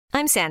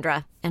I'm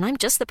Sandra, and I'm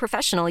just the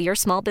professional your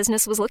small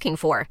business was looking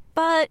for.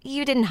 But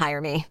you didn't hire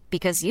me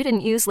because you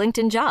didn't use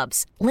LinkedIn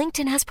Jobs.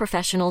 LinkedIn has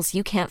professionals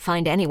you can't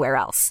find anywhere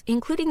else,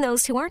 including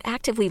those who aren't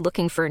actively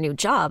looking for a new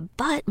job,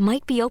 but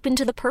might be open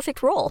to the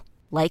perfect role,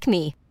 like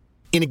me.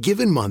 In a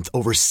given month,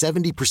 over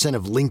 70%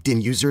 of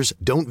LinkedIn users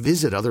don't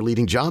visit other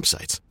leading job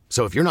sites.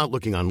 So if you're not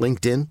looking on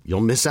LinkedIn,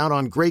 you'll miss out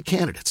on great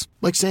candidates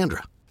like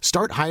Sandra.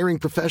 Start hiring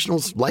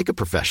professionals like a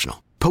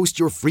professional. Post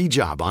your free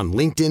job on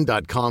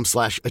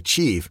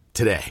linkedin.com/achieve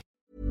today.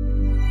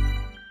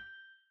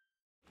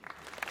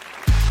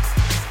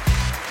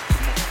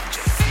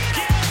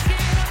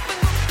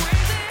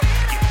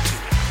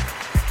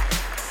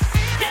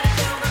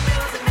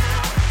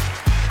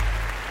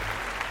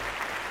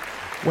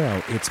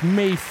 Well, it's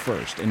May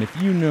 1st, and if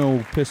you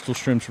know Pistol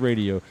Shrimps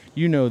Radio,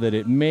 you know that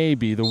it may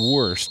be the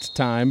worst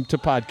time to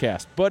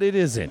podcast, but it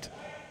isn't.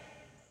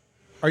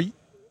 Are you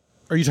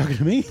talking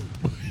to me?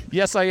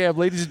 Yes, I am.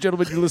 Ladies and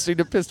gentlemen, you're listening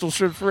to Pistol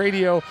Shrimps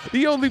Radio,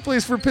 the only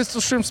place for Pistol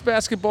Shrimps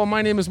basketball.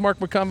 My name is Mark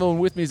McConville, and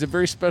with me is a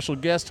very special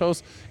guest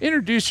host.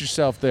 Introduce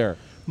yourself there.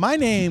 My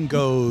name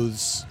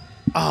goes...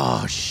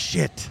 Oh,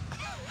 shit.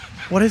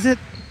 What is it?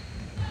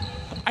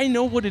 I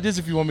know what it is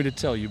if you want me to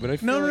tell you, but I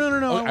feel No.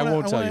 Oh, I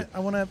won't tell you. I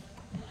want to...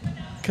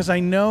 Because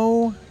I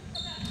know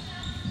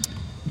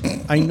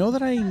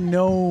that I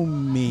know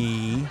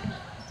me.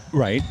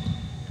 Right.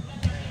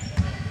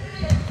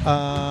 Do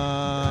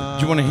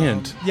you want a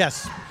hint?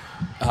 Yes.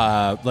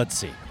 Let's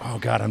see. Oh,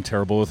 God, I'm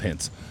terrible with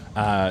hints.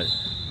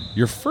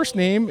 Your first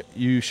name,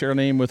 you share a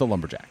name with a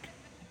lumberjack.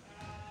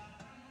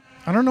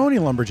 I don't know any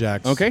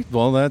lumberjacks. Okay,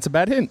 well, that's a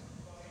bad hint.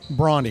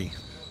 Brawny.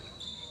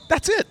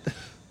 That's it.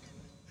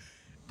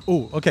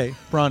 Oh, okay.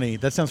 Brawny.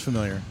 That sounds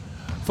familiar.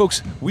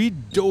 Folks, we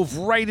dove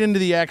right into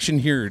the action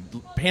here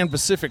at Pan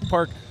Pacific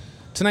Park.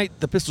 Tonight,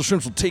 the Pistol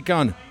Shrimps will take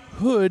on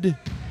Hood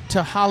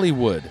to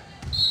Hollywood.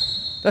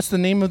 That's the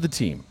name of the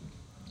team.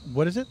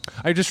 What is it?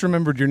 I just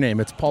remembered your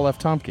name. It's Paul F.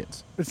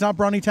 Tompkins. It's not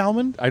Brawny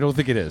Talman? I don't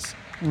think it is.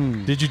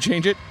 Did you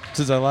change it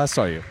since I last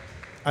saw you?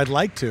 I'd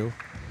like to.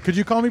 Could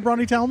you call me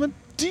Brawny Talman?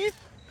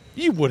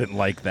 You wouldn't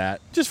like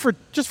that. Just for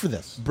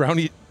this.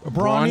 Brawny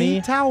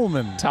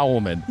Talman.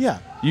 Towelman. Yeah.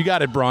 You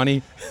got it,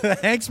 Brawny.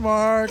 Thanks,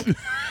 Mark.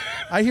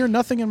 I hear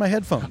nothing in my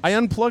headphones. I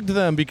unplugged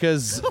them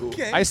because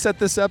I set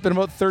this up in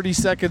about 30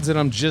 seconds, and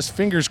I'm just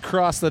fingers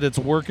crossed that it's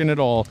working at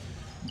all.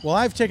 Well,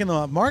 I've taken them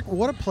off. Mark,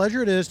 what a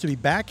pleasure it is to be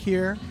back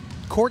here,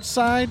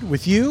 courtside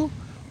with you,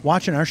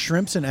 watching our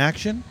Shrimps in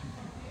action.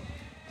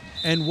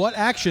 And what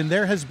action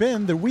there has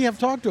been that we have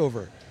talked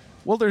over.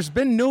 Well, there's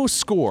been no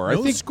score.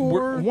 No I think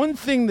score. One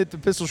thing that the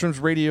Pistol Shrimps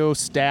radio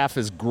staff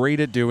is great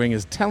at doing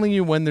is telling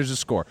you when there's a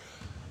score.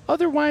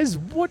 Otherwise,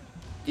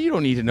 you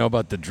don't need to know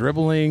about the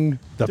dribbling,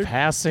 the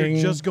passing.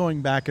 They're just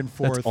going back and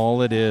forth. That's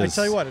all it is. I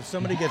tell you what, if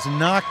somebody gets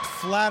knocked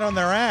flat on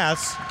their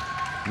ass,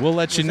 we'll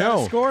let you know. Was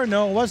that a score?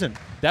 No, it wasn't.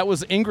 That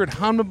was Ingrid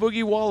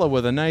Hamnaboogie-Walla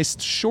with a nice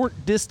short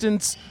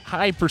distance,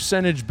 high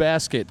percentage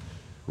basket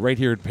right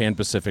here at Pan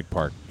Pacific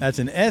Park. That's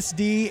an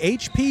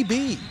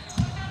SDHPB.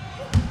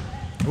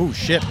 Oh,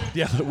 shit.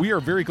 Yeah, we are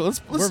very close.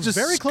 Let's just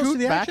very close scoot to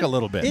the back action. a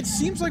little bit. It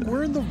seems like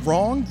we're in the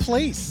wrong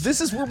place. This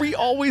is where we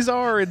always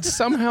are, and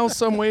somehow,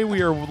 some way,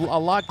 we are a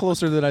lot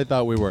closer than I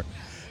thought we were.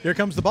 Here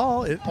comes the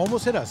ball. It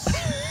almost hit us.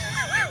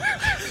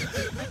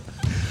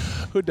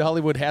 Hood to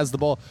Hollywood has the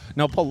ball.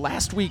 Now, Paul,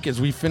 last week as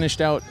we finished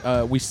out,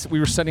 we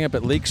were setting up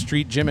at Lake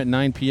Street Gym at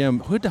 9 p.m.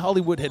 Hood to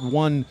Hollywood had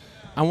won,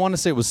 I want to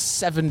say it was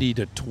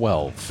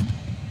 70-12.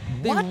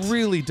 They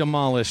really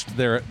demolished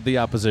the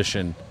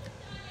opposition.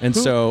 And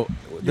so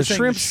the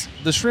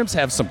Shrimps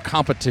have some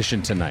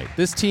competition tonight.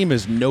 This team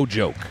is no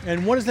joke.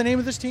 And what is the name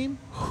of this team?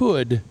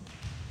 Hood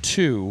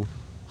to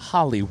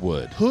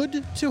Hollywood.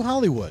 Hood to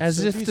Hollywood.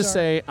 As if to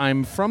say,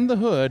 I'm from the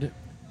hood,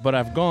 but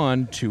I've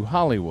gone to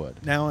Hollywood.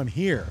 Now I'm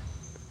here.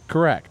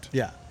 Correct.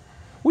 Yeah.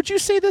 Would you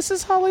say this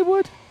is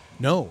Hollywood?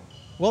 No.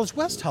 Well, it's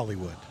West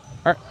Hollywood.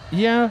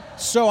 Yeah.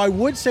 So I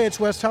would say it's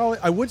West Hollywood.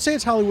 I would say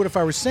it's Hollywood if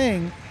I was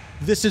saying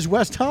this is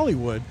West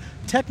Hollywood.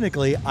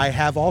 Technically, I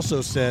have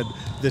also said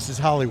this is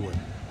Hollywood.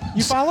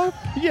 You follow?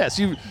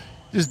 Yes.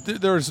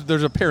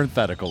 There's a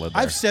parenthetical in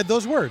there. I've said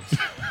those words.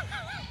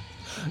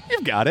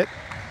 You've got it.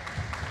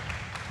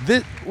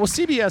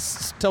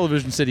 CBS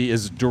Television City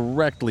is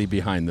directly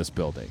behind this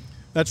building.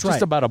 That's right.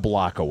 Just about a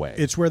block away.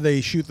 It's where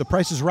they shoot The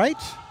Price is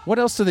Right. What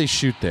else do they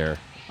shoot there?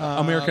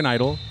 American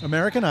Idol.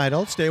 American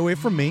Idol. Stay away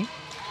from me.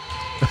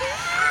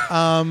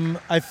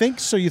 I think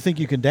So You Think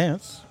You Can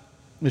Dance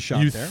is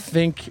shot there.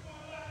 Think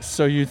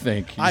So You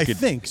Think.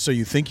 Think So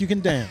You Think You Can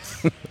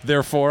Dance.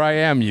 Therefore I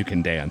Am You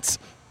Can Dance.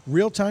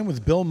 Real Time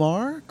with Bill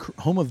Maher,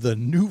 home of the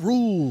New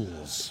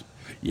Rules.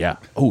 Yeah.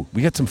 Oh,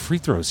 we got some free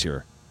throws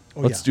here.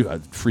 Let's do a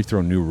free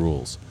throw new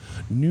rules.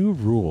 New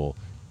rule,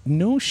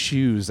 no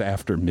shoes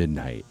after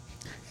midnight.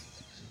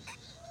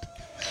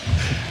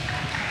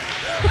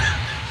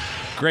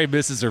 Gray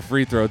misses her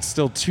free throw. It's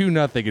still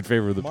 2-0 in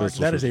favor of the Pistols.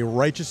 That is a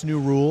righteous new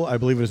rule. I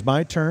believe it is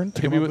my turn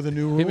to come up with a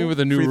new rule. Hit me with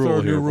a new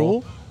rule here,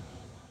 rule.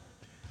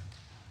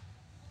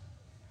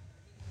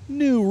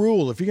 New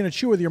rule. If you're going to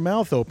chew with your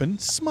mouth open,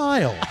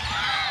 smile.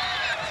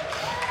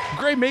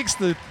 Gray makes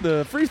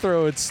the free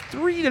throw. It's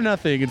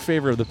 3-0 in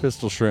favor of the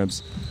Pistol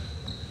Shrimps.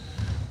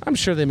 I'm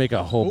sure they make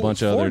a whole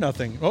bunch of other.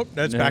 4-0. Oh,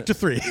 that's back to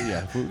 3.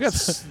 Yeah, we got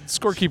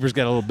scorekeeper's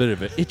got a little bit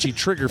of an itchy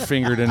trigger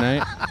finger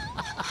tonight.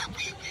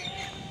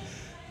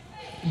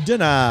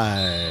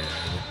 Denied.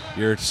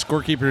 Your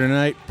scorekeeper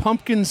tonight,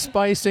 Pumpkin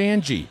Spice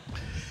Angie.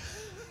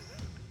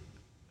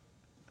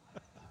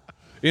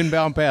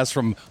 Inbound pass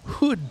from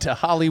Hood to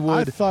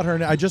Hollywood.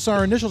 I just saw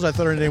her initials. I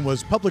thought her name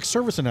was Public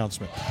Service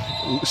Announcement.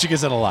 She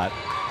gets that a lot.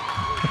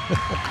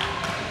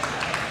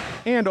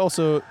 And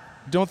also,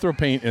 don't throw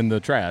paint in the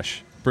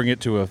trash. Bring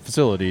it to a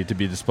facility to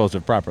be disposed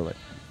of properly.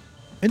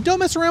 And don't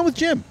mess around with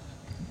Jim.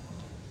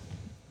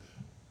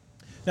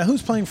 Now,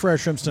 who's playing for our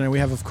Shrimps tonight? We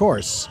have, of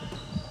course,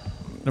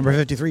 number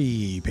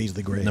 53,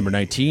 Paisley Gray. Number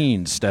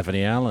 19,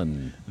 Stephanie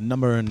Allen.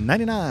 Number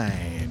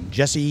 99,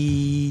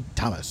 Jesse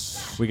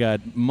Thomas. We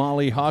got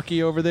Molly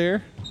Hockey over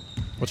there.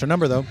 What's her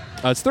number, though?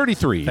 It's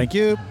 33. Thank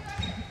you.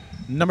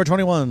 Number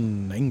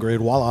 21, Ingrid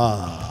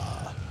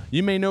Walla.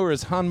 You may know her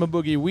as Hanma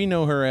Boogie. We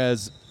know her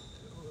as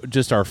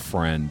just our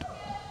friend.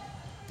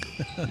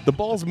 The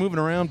ball's moving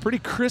around pretty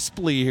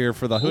crisply here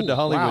for the Hood to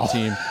Hollywood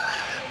team.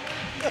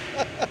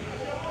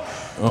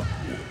 Oh.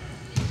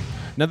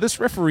 Now this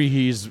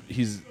referee,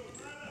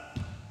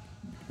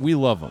 we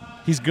love him.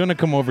 He's gonna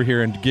come over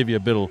here and give you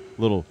a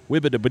little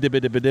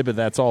wibbida.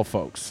 That's all,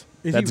 folks.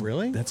 Is he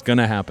really? That's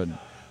gonna happen.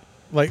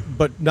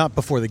 But not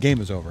before the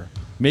game is over.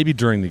 Maybe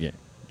during the game.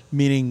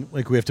 Meaning,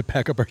 we have to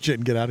pack up our shit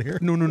and get out of here.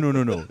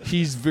 No.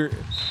 He's very.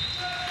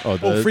 Free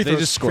they throws.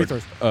 just scored.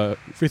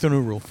 Free throw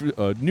new rule.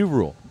 New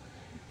rule.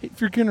 If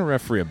you're going to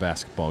referee a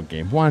basketball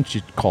game, why don't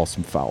you call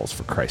some fouls,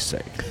 for Christ's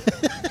sake?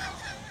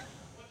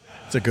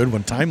 It's a good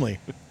one. Timely.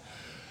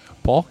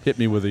 Paul, hit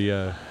me with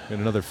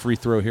another free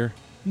throw here.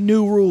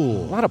 New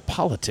rule. A lot of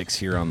politics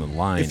here on the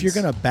lines. If you're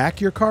going to back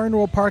your car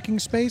into a parking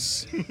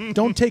space,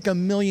 don't take a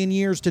million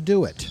years to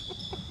do it.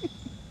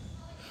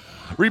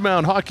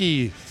 Rebound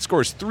Hockey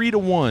scores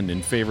 3-1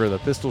 in favor of the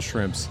Pistol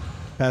Shrimps.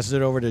 Passes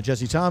it over to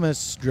Jesse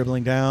Thomas,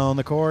 dribbling down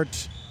the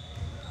court.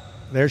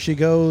 There she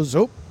goes.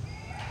 Oh,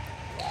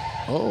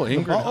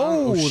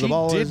 Ingrid. The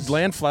ball did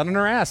land flat on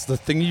her ass. The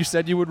thing you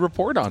said you would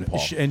report on,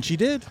 Paul. And she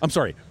did. I'm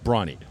sorry,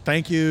 Brawny.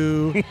 Thank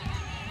you.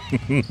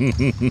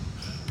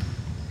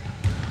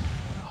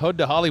 Hood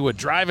to Hollywood,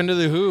 driving to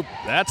the hoop.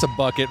 That's a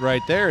bucket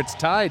right there. It's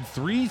tied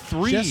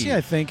 3-3. Jessie,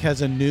 I think,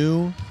 has a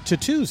new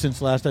tattoo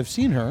since last I've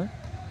seen her.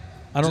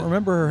 I don't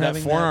remember her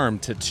having that forearm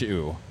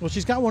tattoo. Well,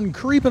 she's got one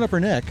creeping up her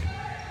neck,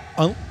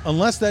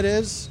 unless that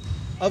is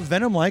a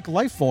venom-like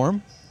life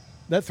form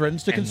that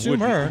threatens to consume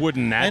her.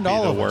 Wouldn't that and be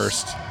all the of us.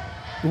 worst?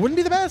 It wouldn't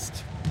be the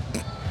best.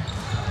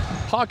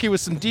 Hockey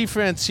with some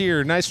defense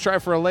here. Nice try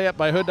for a layup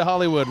by Hood to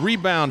Hollywood.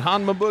 Rebound,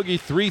 Hanma Boogie,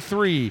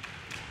 3-3.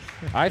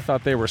 I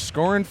thought they were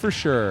scoring for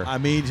sure.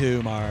 Me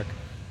too, Mark.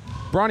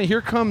 Brawny,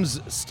 here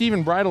comes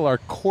Stephen Bridle, our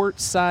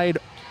courtside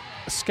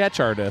sketch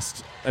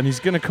artist, and he's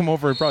going to come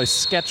over and probably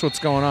sketch what's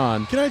going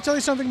on. Can I tell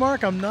you something,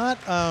 Mark? I'm not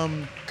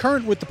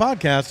current with the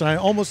podcast, and I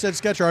almost said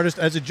sketch artist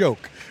as a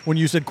joke when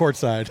you said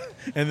courtside,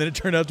 and then it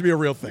turned out to be a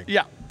real thing.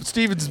 Yeah,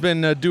 Steven's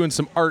been doing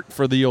some art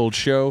for the old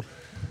show.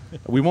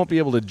 We won't be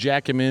able to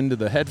jack him into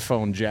the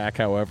headphone jack,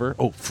 however.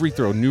 Oh, free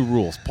throw, new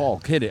rules. Paul,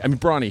 hit it.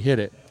 Brawny, hit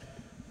it.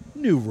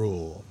 New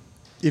rule.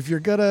 If you're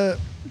going to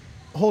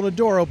hold a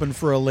door open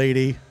for a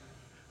lady,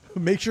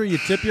 make sure you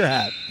tip your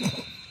hat.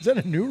 Is that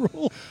a new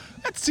rule?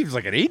 That seems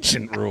like an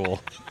ancient rule.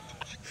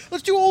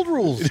 Let's do old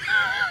rules.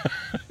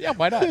 Yeah,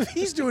 why not? If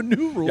he's doing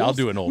new rules, Yeah, I'll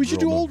do an old rule. We should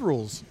do old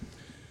rules.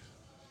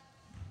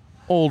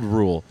 Old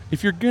rule.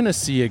 If you're going to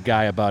see a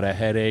guy about a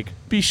headache,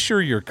 be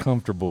sure you're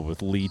comfortable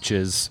with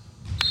leeches.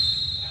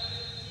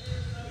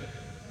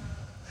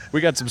 We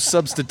got some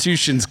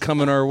substitutions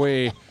coming our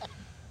way.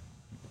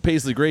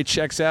 Paisley Gray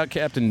checks out.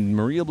 Captain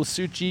Maria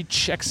Blasucci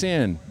checks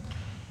in.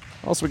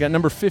 Also, we got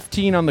number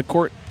 15 on the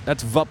court.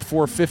 That's VUP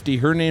 450.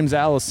 Her name's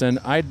Allison.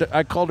 I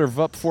called her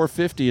VUP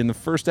 450 in the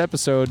first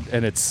episode,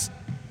 and it's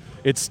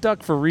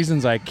stuck for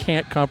reasons I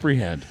can't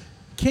comprehend.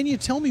 Can you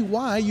tell me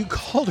why you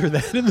called her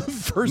that in the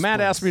first Matt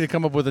place? asked me to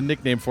come up with a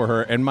nickname for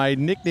her, and my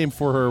nickname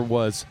for her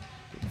was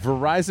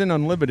Verizon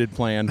Unlimited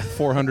Plan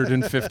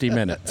 450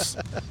 minutes.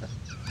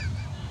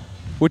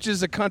 Which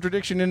is a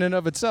contradiction in and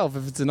of itself.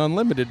 If it's an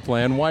unlimited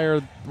plan, why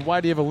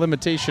do you have a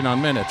limitation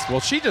on minutes? Well,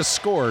 she just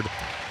scored.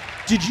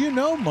 Did you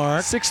know,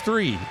 Mark,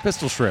 6-3,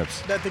 Pistol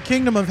Shrimps. that the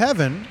kingdom of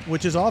heaven,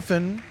 which is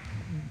often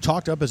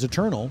talked up as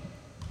eternal,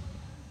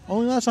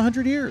 only lasts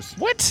 100 years?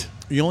 What?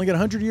 You only get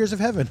 100 years of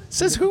heaven.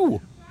 Says who?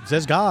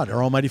 Says God,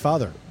 our Almighty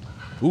Father.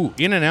 Ooh,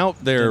 in and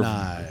out there.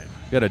 Denied.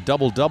 Got a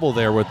double-double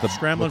there with the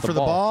Scrambling with for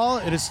the ball.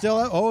 It is still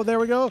out. Oh, there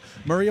we go.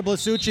 Maria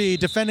Blasucci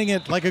defending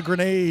it like a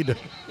grenade.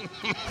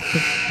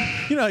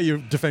 You know how you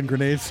defend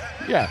grenades?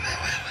 Yeah.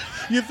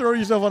 You throw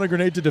yourself on a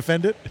grenade to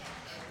defend it?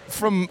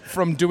 From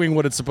doing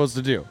what it's supposed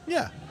to do.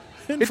 Yeah.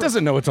 It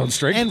doesn't know its own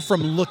strength. And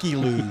from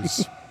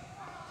looky-loos.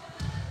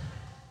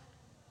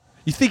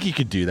 You think you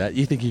could do that?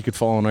 You think you could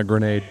fall on a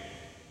grenade?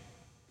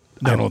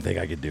 No. I don't think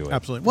I could do it.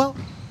 Absolutely. Well,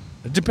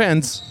 It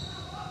depends.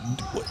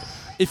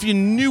 If you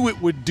knew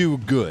it would do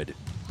good,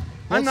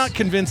 I'm not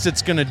convinced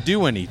it's going to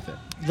do anything.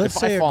 Let's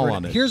if say I fall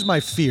on it. Here's my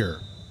fear.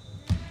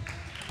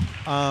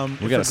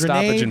 We got a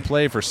stoppage and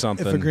play for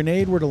something. If a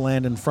grenade were to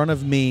land in front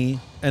of me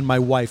and my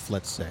wife,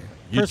 let's say,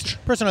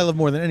 person I love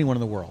more than anyone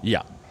in the world.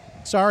 Yeah.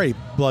 Sorry,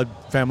 blood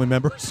family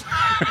members.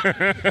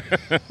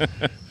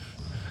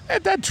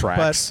 That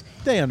tracks.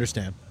 But they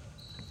understand.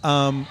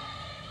 I'm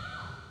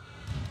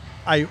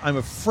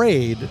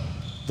afraid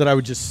that I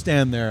would just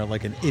stand there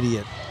like an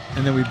idiot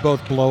and then we'd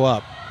both blow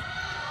up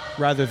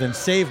rather than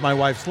save my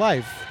wife's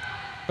life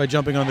by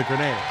jumping on the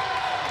grenade.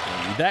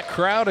 That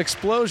crowd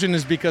explosion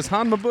is because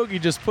Hanma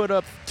Boogie just put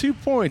up 2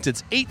 points.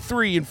 It's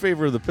 8-3 in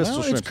favor of the Pistol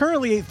Well, Shrimps. it's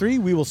currently 8-3.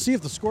 We will see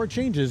if the score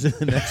changes in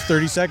the next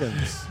 30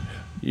 seconds.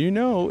 You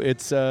know,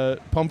 it's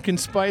Pumpkin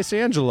Spice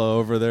Angela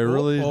over there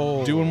really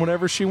doing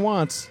whatever she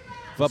wants.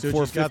 Vup So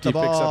she's got 450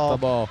 the picks up the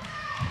ball.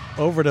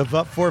 ball. Over to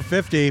Vup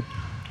 450.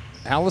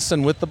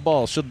 Allison with the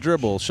ball. She'll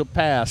dribble. She'll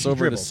pass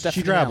over to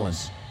Stephanie Allen.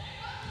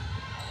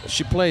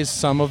 She plays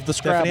some of the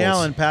Scrabbles. Stephanie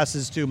Allen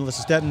passes to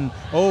Melissa Stetton.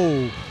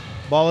 Oh,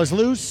 ball is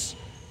loose.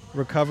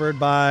 Recovered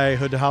by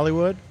Hood to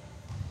Hollywood.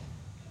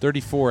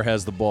 34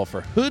 has the ball for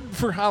Hood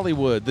for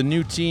Hollywood, the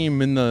new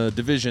team in the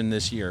division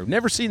this year.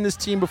 Never seen this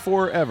team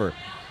before, ever.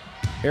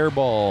 Air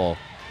ball.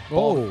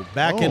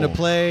 Back into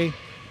play.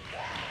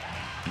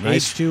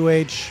 Nice.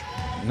 H2H.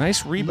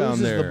 Nice rebound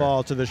loses there. the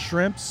ball to the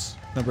Shrimps.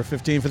 Number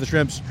 15 for the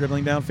Shrimps,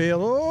 dribbling downfield.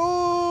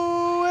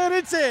 Oh, and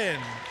it's in.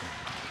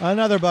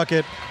 Another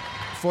bucket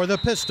for the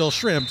Pistol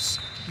Shrimps,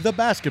 the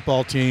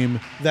basketball team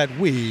that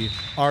we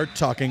are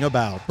talking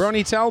about.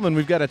 Bronny Talman,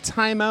 we've got a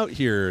timeout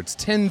here. It's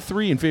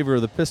 10-3 in favor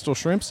of the Pistol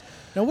Shrimps.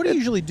 Now, what do you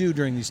usually do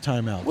during these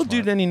timeouts? We'll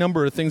do any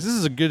number of things. This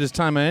is as good as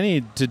time I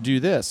need to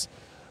do this.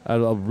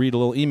 I'll read a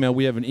little email.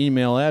 We have an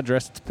email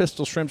address. It's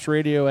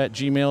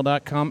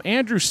pistolshrimpsradio@gmail.com.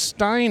 Andrew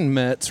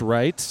Steinmetz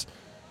writes,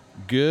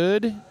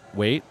 Good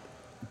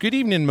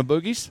evening, my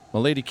boogies. My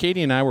lady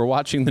Katie and I were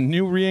watching the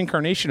new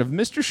reincarnation of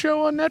Mr.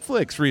 Show on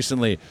Netflix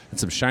recently, and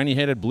some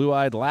shiny-headed,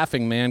 blue-eyed,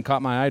 laughing man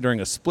caught my eye during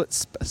a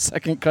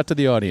split-second cut to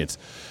the audience.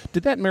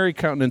 Did that merry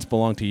countenance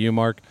belong to you,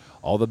 Mark?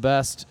 All the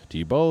best to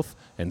you both,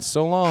 and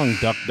so long,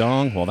 Duck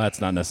Dong. Well,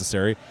 that's not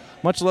necessary.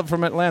 Much love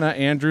from Atlanta,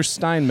 Andrew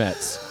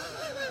Steinmetz.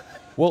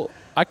 Well,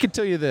 I can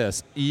tell you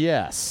this.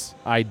 Yes,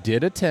 I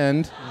did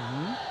attend.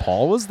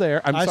 Paul was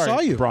there. I saw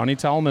you. Bronny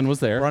Talman was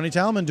there. Bronny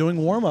Talman doing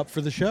warm-up for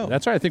the show.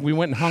 That's right. I think we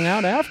went and hung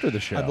out after the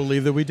show. I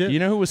believe that we did. You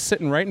know who was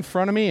sitting right in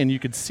front of me, and you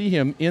could see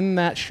him in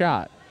that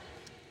shot?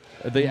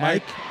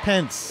 Mike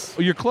Pence.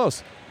 Oh, you're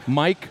close.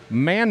 Mike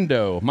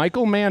Mando.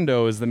 Michael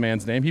Mando is the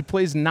man's name. He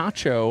plays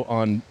Nacho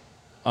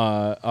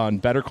on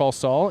Better Call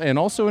Saul and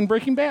also in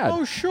Breaking Bad.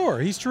 Oh, sure.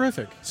 He's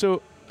terrific.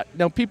 So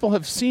now people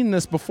have seen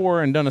this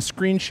before and done a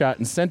screenshot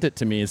and sent it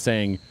to me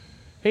saying,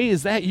 hey,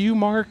 is that you,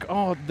 Mark?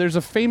 Oh, there's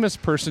a famous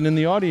person in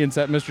the audience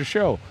at Mr.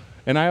 Show.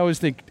 And I always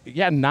think,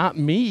 yeah, not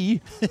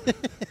me.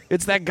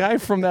 It's that guy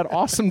from that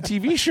awesome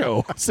TV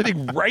show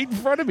sitting right in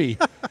front of me,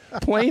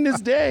 plain as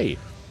day.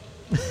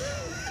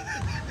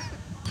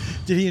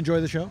 Did he enjoy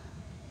the show?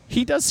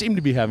 He does seem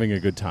to be having a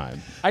good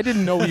time. I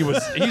didn't know he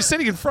was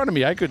sitting in front of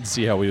me. I couldn't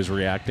see how he was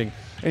reacting.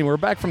 Anyway, we're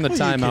back from the You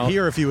timeout. could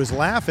hear if he was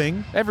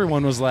laughing.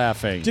 Everyone was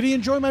laughing. Did he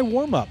enjoy my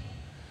warm-up?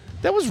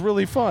 That was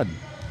really fun.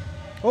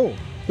 Oh,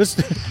 this...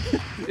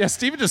 Yeah,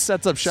 Steven just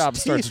sets up shop and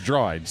starts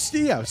drawing.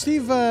 Steve,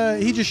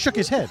 he just shook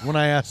his head when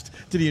I asked,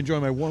 did he enjoy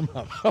my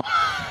warm-up?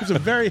 It was a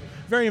very,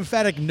 very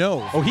emphatic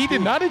no. Oh, he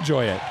did not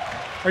enjoy it.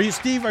 Are you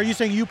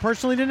saying you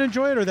personally didn't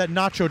enjoy it or that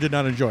Nacho did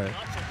not enjoy it?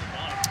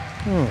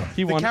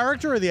 He The won.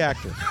 character or the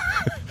actor?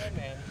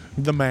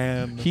 The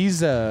man.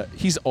 He's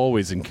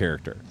always in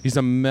character. He's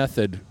a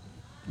method.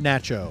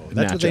 Nacho.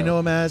 That's what they Nacho. know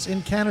him as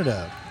in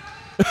Canada.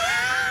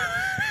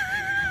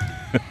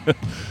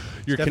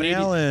 Stephanie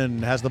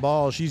Allen has the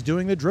ball. She's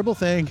doing the dribble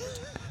thing.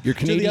 Your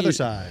To the other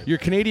side. Your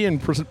Canadian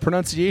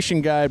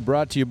pronunciation guide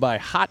brought to you by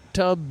Hot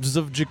Tubs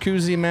of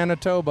Jacuzzi,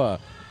 Manitoba.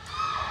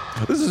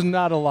 This is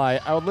not a lie.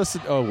 I would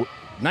listen. Oh,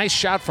 nice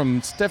shot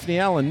from Stephanie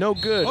Allen. No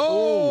good.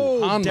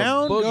 On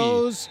down the boogie.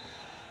 goes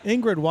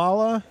Ingrid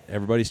Walla.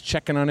 Everybody's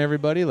checking on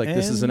everybody like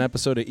this is an And-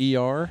 episode of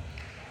ER.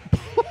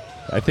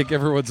 I think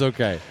everyone's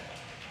okay.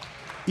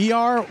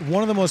 ER,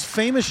 one of the most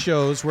famous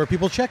shows where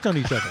people checked on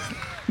each other.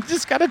 You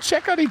just got to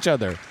check on each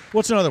other.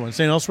 What's another one?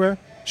 St. Elsewhere?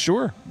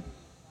 Sure.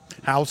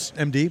 House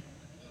MD.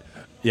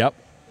 Yep.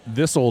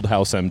 This old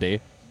house MD.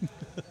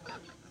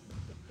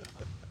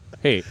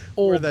 Hey,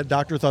 Where that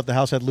doctor thought the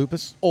house had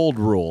lupus. old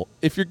rule.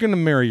 If you're going to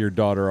marry your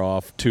daughter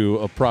off to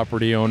a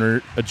property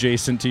owner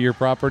adjacent to your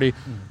property,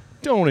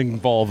 don't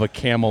involve a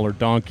camel or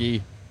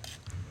donkey.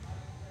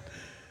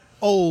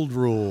 Old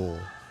rule.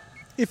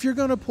 If you're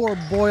going to pour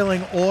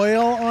boiling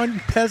oil on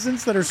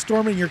peasants that are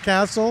storming your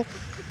castle,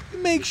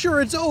 make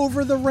sure it's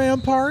over the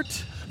rampart.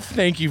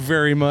 Thank you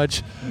very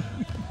much.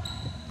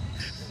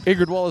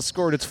 Ingrid Wallace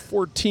scored. It's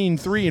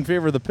 14-3 in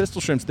favor of the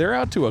Pistol Shrimps. They're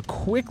out to a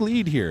quick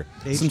lead here.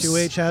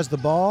 H2H has the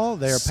ball.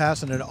 They are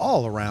passing it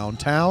all around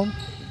town.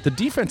 The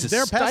defense is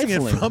They're passing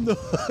stifling. it from the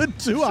hood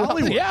to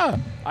Hollywood. Yeah,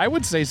 I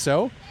would say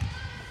so.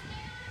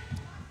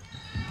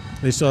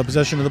 They still have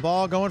possession of the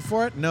ball. Going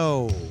for it?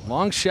 No.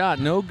 Long shot,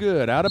 no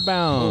good. Out of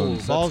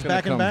bounds. Ball's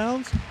back in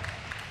bounds.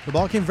 The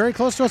ball came very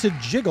close to us. It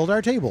jiggled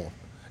our table.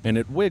 And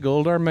it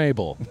wiggled our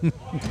Mabel.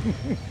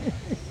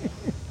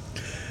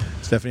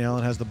 Stephanie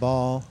Allen has the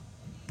ball.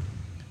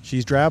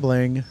 She's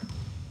dribbling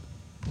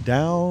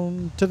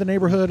down to the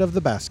neighborhood of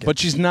the basket. But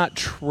she's not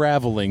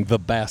traveling the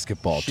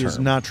basketball term. She's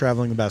not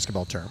traveling the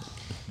basketball term.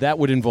 That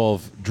would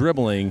involve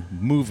dribbling,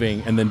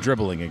 moving, and then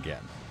dribbling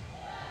again.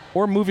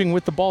 Or moving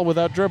with the ball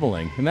without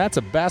dribbling. And that's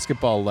a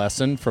basketball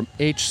lesson from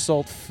H.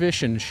 Salt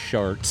Fish and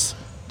Sharks.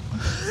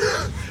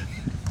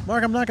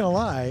 Mark, I'm not going to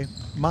lie.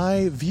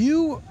 My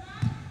view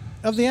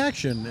of the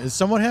action is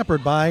somewhat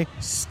hampered by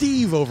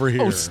Steve over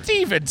here. Oh,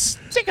 Steven,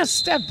 take a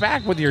step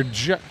back with your...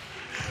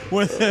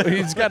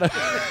 he's got a...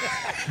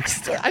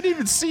 I didn't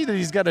even see that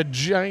he's got a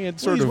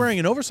giant sort of... He's wearing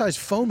an oversized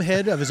foam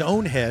head of his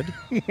own head,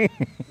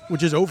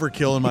 which is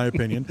overkill in my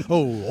opinion.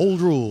 Oh,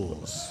 old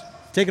rules.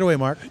 Take it away,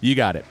 Mark. You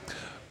got it.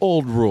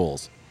 Old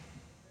rules.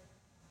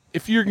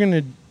 If you're going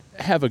to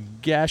have a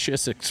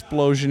gaseous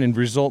explosion and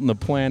result in the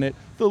planet,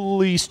 the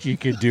least you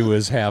could do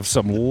is have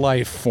some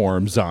life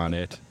forms on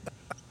it.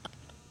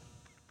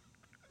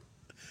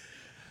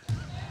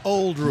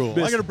 Old rule.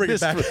 I got to bring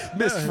it back.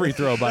 Missed free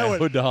throw by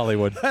Hood to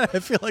Hollywood. I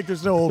feel like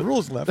there's no old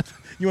rules left.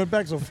 You went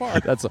back so far.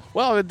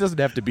 Well, it doesn't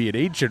have to be an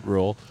ancient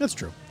rule. That's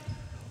true.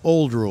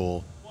 Old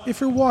rule.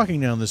 If you're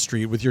walking down the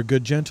street with your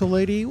good, gentle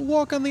lady,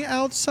 walk on the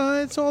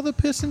outside so all the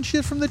piss and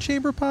shit from the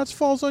chamber pots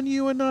falls on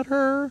you and not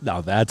her.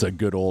 Now, that's a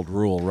good old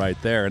rule right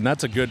there. And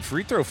that's a good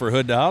free throw for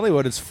Hood to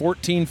Hollywood. It's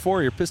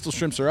 14-4. Your Pistol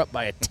Shrimps are up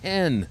by a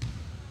 10.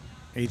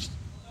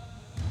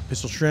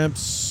 Pistol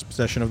Shrimps,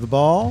 possession of the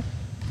ball.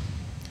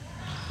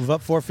 Move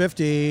up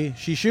 450.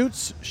 She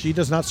shoots. She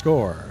does not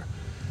score.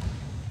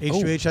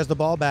 H2H has the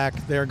ball back.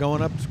 They're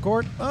going up to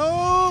court.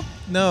 Oh,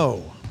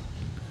 no.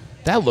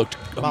 That looked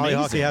amazing. Molly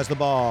Hockey has the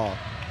ball.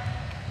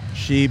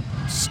 She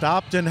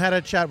stopped and had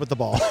a chat with the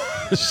ball.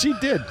 She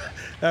did.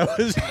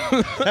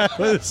 That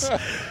was.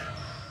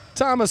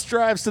 Thomas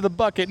drives to the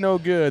bucket, no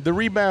good. The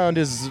rebound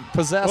is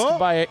possessed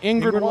by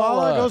Ingrid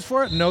Walla. Goes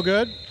for it, no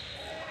good.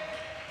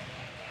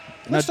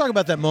 Let's talk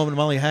about that moment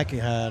Molly Hockey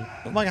had.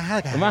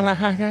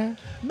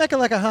 Meka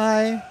Leka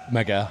Hi.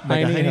 Mega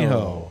Heini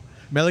Ho.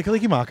 Mele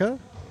Kalikimaka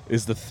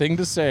is the thing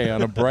to say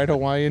on a bright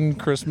Hawaiian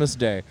Christmas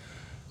day.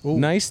 Ooh.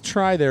 Nice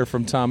try there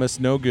from Thomas,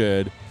 no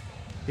good.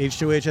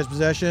 H2H has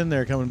possession.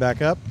 They're coming back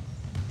up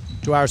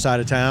to our side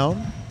of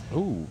town.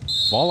 Ooh,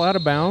 ball out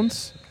of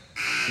bounds.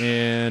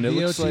 And it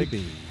looks like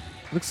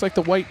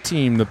the white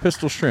team, the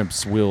Pistol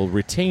Shrimps, will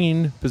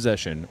retain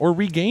possession or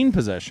regain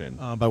possession.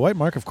 By white,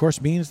 Mark, of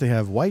course, means they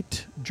have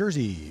white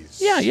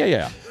jerseys.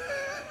 Yeah.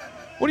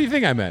 What do you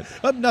think I meant?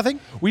 Nothing.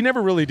 We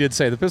never really did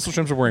say the Pistol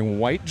Shrimps are wearing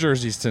white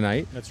jerseys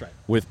tonight. That's right.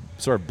 With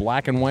sort of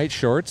black and white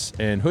shorts.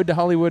 And Hood to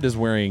Hollywood is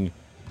wearing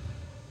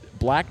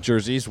black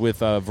jerseys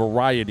with a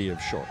variety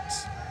of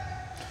shorts.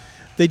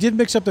 They did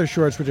mix up their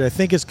shorts, which I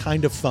think is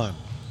kind of fun.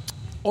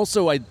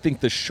 Also, I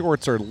think the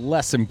shorts are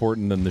less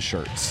important than the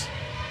shirts.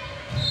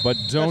 But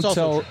don't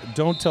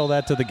tell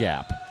that to the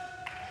Gap.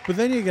 But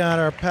then you got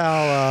our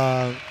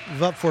pal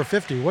Vup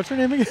 450. What's her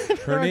name again?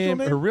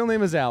 Her real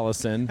name is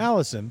Allison.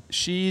 Allison.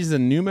 She's a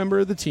new member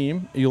of the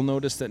team. You'll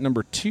notice that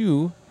number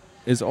 2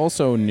 is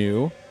also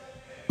new.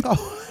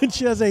 Oh, and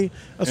she has a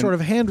sort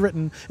of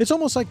handwritten. It's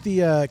almost like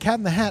the Cat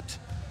in the Hat.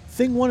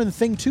 Thing 1 and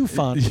Thing 2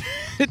 font.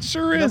 It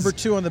sure is. Number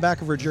 2 on the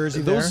back of her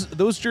jersey.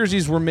 Those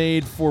jerseys were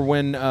made for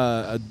when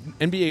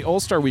NBA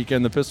All-Star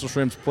Weekend, the Pistol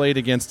Shrimps played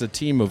against a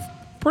team of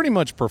pretty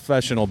much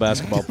professional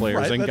basketball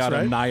players and got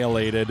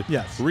annihilated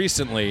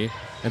recently.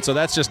 And so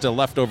that's just a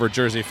leftover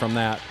jersey from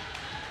that.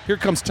 Here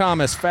comes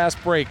Thomas.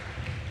 Fast break.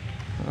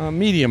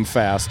 Medium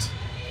fast.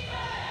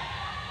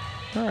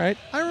 All right.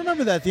 I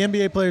remember that. The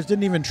NBA players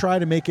didn't even try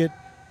to make it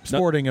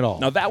sporting at all.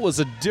 Now, that was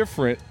a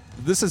different...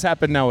 This has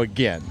happened now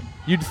again.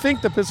 You'd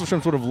think the Pistol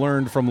Shrimps would have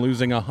learned from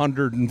losing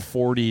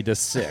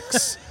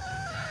 140-6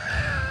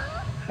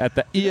 at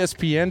the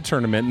ESPN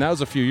tournament, and that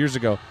was a few years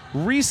ago.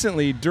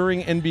 Recently,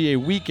 during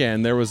NBA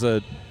weekend, there was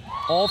a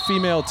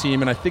all-female team,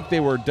 and I think they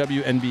were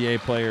WNBA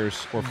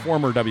players or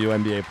former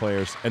WNBA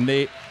players, and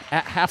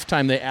at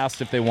halftime they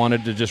asked if they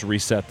wanted to just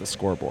reset the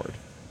scoreboard.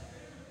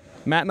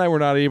 Matt and I were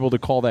not able to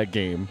call that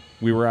game.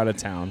 We were out of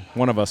town.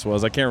 One of us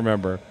was. I can't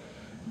remember.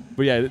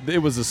 But yeah,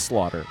 it was a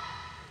slaughter.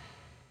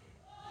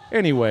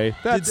 Anyway,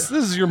 this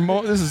is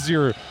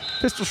your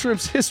Pistol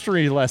Shrimps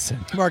history lesson.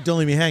 Mark, don't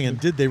leave me hanging.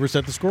 Did they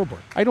reset the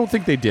scoreboard? I don't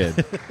think they did.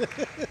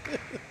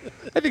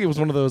 I think it was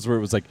one of those where it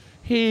was like,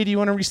 hey, do you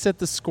want to reset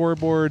the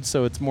scoreboard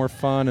so it's more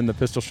fun? And the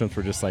Pistol Shrimps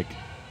were just like,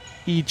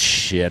 eat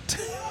shit.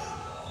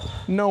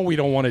 No, we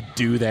don't want to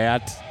do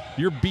that.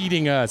 You're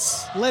beating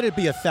us. Let it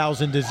be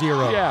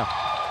 1,000-0. Yeah.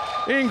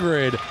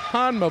 Ingrid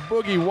Hanma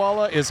Boogie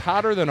Walla is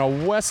hotter than a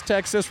West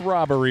Texas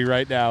robbery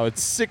right now.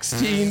 It's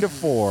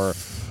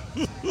 16-4.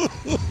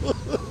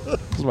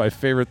 Those are my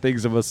favorite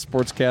things of a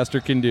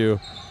sportscaster can do.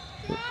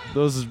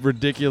 Those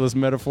ridiculous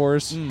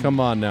metaphors.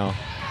 Come on now.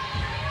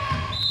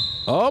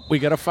 Oh, we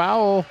got a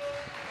foul.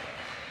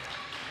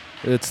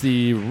 It's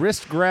the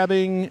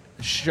wrist-grabbing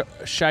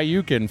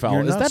Shoryuken foul.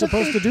 You're Is not that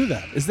supposed to do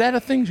that. Is that a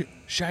thing?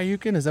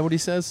 Shoryuken? Is that what he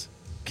says?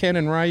 Ken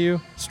and Ryu,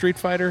 Street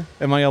Fighter.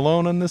 Am I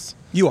alone on this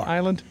You are.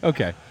 island?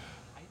 Okay.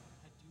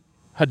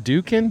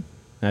 Hadouken?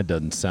 That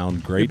doesn't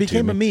sound great It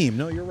became to a me. meme.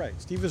 No, you're right.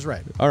 Steve is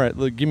right. All right,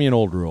 look, give me an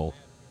old rule.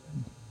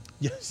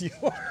 Yes, you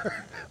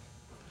are.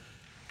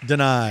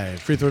 Denied.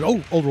 Free throw.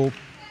 Oh, old rule.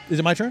 Is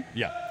it my turn?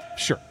 Yeah,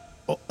 sure.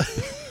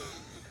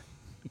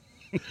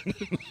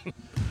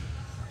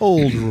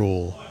 Old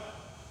rule.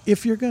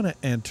 If you're going to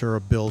enter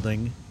a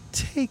building,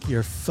 take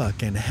your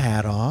fucking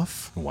hat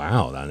off.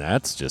 Wow,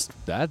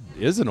 that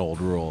is an old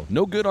rule.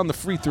 No good on the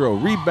free throw.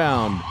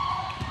 Rebound.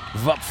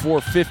 Vup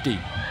 450.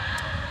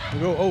 We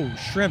go. Oh,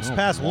 Shrimps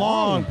pass. long.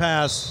 Long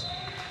pass.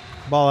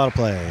 Ball out of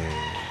play.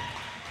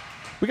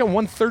 We got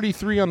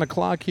 1:33 on the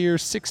clock here.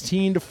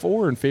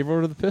 16-4 in favor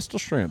of the Pistol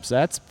Shrimps.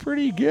 That's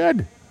pretty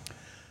good.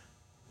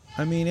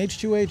 I mean,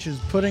 H2H is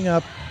putting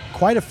up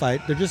quite a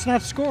fight. They're just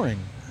not scoring.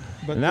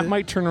 But And that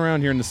might turn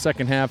around here in the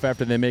second half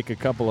after they make a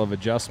couple of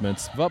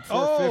adjustments. Vup 450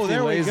 Oh,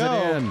 there we lays go.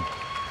 it in.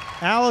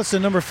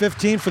 Allison, number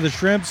 15 for the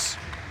Shrimps,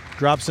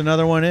 drops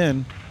another one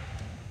in.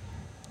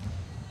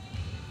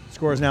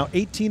 Score is now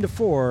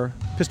 18-4,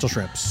 Pistol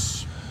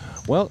Shrimps.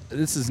 Well,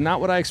 this is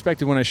not what I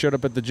expected when I showed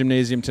up at the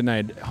gymnasium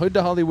tonight. Hood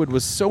to Hollywood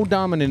was so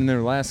dominant in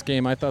their last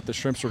game, I thought the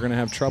Shrimps were going to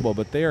have trouble,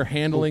 but they are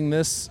handling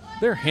this.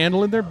 They're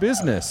handling their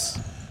business.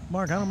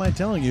 Mark, I don't mind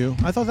telling you,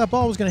 I thought that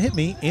ball was going to hit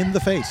me in the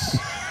face.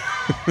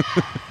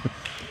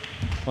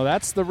 Well,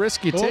 that's the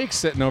risk you take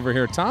sitting over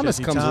here. Thomas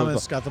Jesse comes Thomas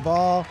with. got the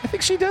ball. I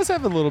think she does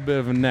have a little bit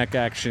of a neck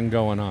action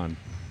going on.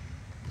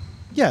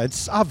 Yeah,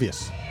 it's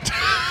obvious.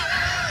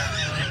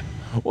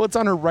 Well, it's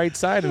on her right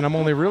side, and I'm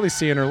only really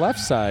seeing her left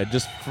side.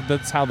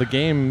 That's how the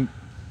game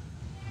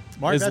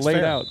Mark, is that's laid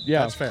fair. out. Yeah,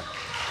 That's fair.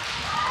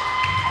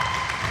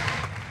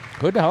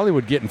 Hood to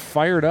Hollywood getting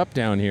fired up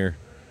down here.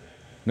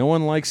 No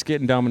one likes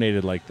getting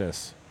dominated like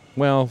this.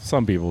 Well,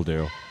 some people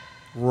do.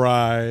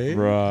 Right.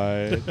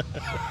 Right.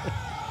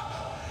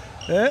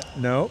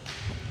 Nope.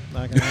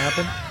 Not going to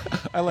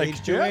happen. I like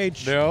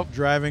H2H. Nope.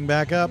 Driving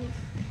back up.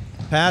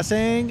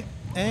 Passing.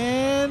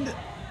 And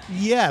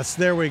yes,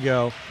 there we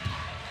go.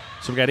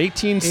 So we got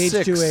 18-6.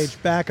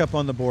 H2H back up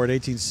on the board.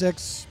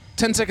 18-6.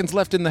 10 seconds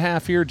left in the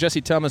half here.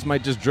 Jesse Thomas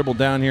might just dribble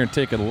down here and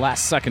take a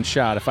last-second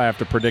shot if I have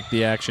to predict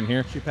the action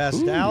here. She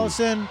passes to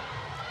Allison.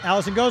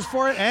 Allison goes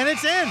for it, and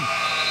it's in.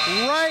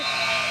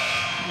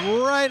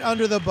 Right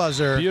under the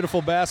buzzer.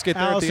 Beautiful basket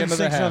there Allison at the end of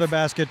the sinks half. another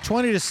basket.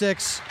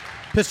 20-6.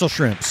 Pistol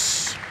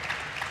Shrimps.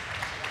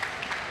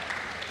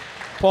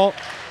 Paul.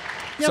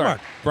 Yeah, Sorry,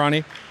 Mark.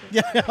 Bronny.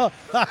 Yeah.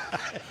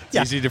 It's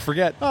easy to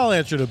forget. I'll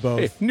answer to both.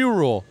 Hey, new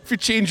rule. If you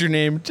change your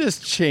name,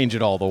 just change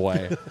it all the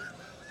way.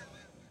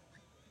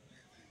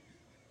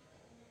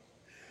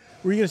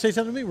 Were you going to say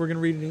something to me? We're going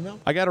to read an email?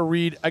 I gotta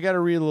read a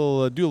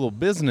little, do a little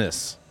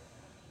business.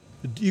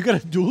 You got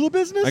a doula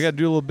business? I gotta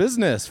do a little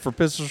business for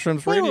Pistol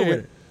Shrimps Wait, Radio.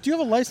 wait. Do you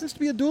have a license to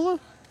be a doula?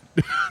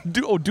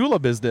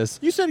 Doula business.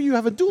 You said you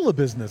have a doula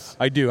business.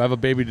 I do. I have a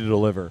baby to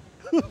deliver.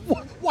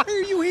 Why are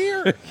you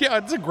here? Yeah,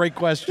 it's a great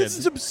question. This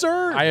is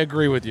absurd. I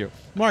agree with you.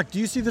 Mark, do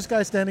you see this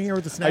guy standing here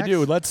with the snacks? I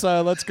do. Let's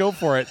go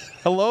for it.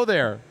 Hello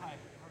there.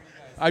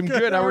 I'm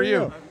good. How are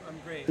you? I'm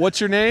great. What's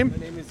your name? My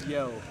name is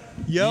Yo.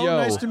 Yo, Yo.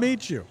 nice to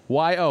meet you.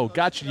 Y-O.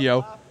 Gotcha,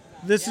 yo.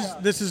 This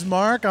is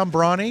Mark. I'm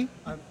Bronny.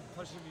 I'm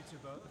pleasure to meet you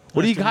both.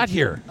 What do you got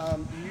here?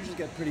 You usually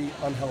get pretty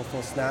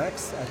unhealthful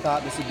snacks. I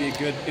thought this would be a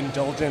good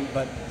indulgent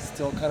but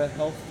still kind of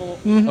healthful.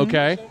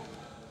 Okay.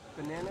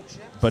 Banana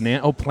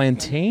chips,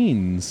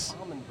 Plantains.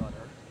 almond butter.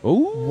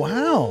 Oh,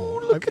 Wow.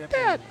 look at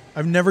that.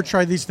 I've never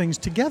tried these things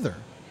together.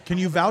 Can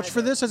you vouch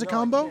for this as a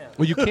combo?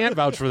 Well, you can't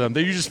vouch for them.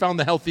 You just found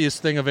the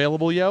healthiest thing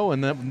available, yo,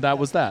 and that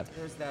was that.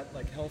 There's that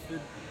like health food,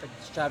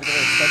 extravagant,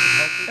 expensive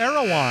health food.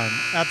 Erewhon.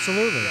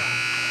 Absolutely. So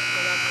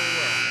that's what we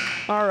were.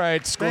 All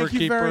right, scorekeeper. Thank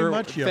you very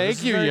much, yo. Thank This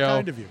is you, very yo.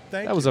 kind of you.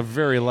 Thank that was you. a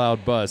very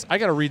loud buzz. I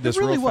got to read this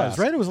It really real was, fast.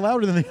 right? It was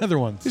louder than the other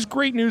ones. It's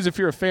great news if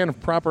you're a fan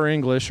of proper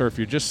English or if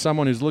you're just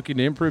someone who's looking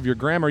to improve your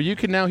grammar. You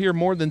can now hear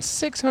more than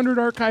 600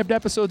 archived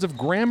episodes of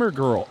Grammar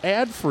Girl,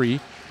 ad-free,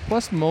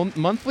 plus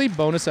monthly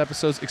bonus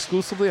episodes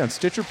exclusively on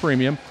Stitcher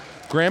Premium.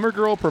 Grammar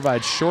Girl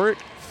provides short,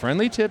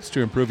 friendly tips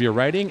to improve your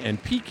writing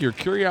and pique your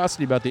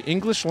curiosity about the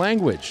English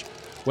language.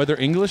 Whether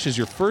English is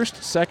your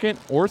first, second,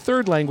 or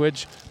third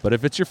language, but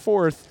if it's your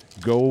fourth,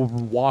 go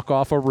walk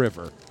off a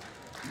river.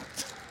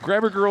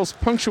 Grammar Girl's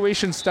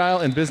punctuation style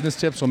and business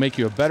tips will make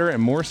you a better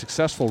and more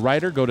successful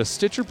writer. Go to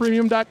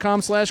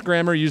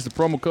StitcherPremium.com/grammar. Use the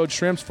promo code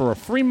SHRIMPS for a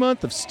free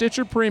month of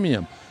Stitcher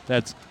Premium.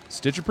 That's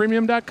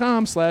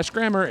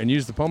StitcherPremium.com/grammar and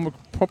use the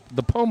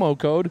promo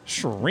code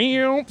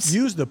SHRIMPS.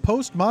 Use the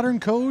postmodern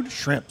code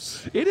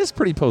Shrimps. It is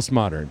pretty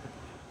postmodern.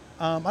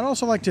 I'd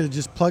also like to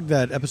just plug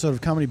that episode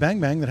of Comedy Bang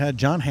Bang that had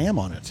John Hamm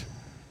on it.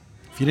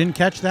 If you didn't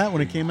catch that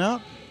when it came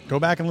out, go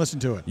back and listen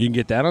to it. You can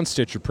get that on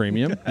Stitcher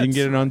Premium. You can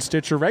get it on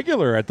Stitcher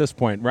Regular at this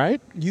point, right?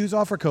 Use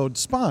offer code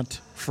SPONT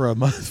for a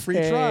month free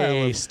trial.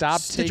 Hey, of stop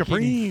Stitcher taking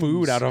Preems.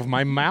 food out of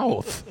my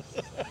mouth.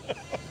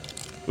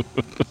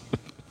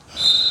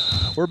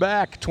 We're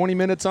back. 20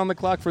 minutes on the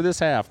clock for this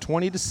half.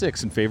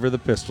 20-6 in favor of the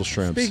Pistol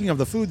Shrimps. Speaking of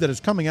the food that is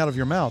coming out of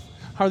your mouth,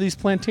 How are these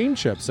plantain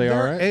chips? They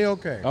all they're right?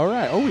 A-okay. All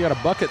right. Oh, we got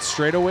a bucket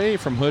straight away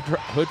from Hood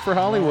for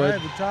Hollywood. All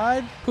right, the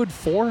tide Hood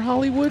for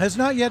Hollywood? has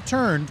not yet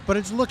turned, but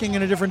it's looking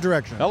in a different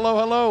direction.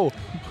 Hello.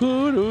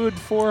 Hood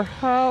for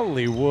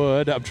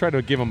Hollywood. I'm trying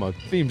to give them a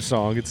theme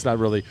song. It's not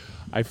really.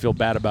 I feel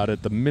bad about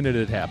it the minute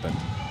it happened.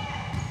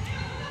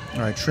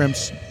 All right,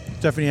 Shrimps.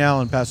 Stephanie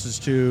Allen passes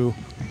to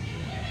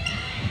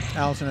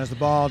Allison has the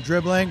ball,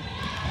 dribbling.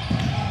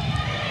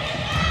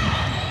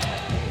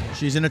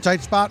 She's in a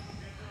tight spot.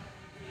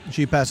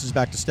 She passes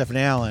back to Stephanie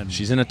Allen.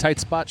 She's in a tight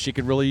spot. She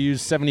could really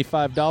use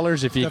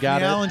 $75 if you got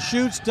Stephanie it. Allen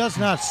shoots, does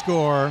not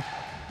score.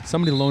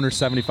 Somebody loan her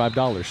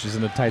 $75. She's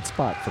in a tight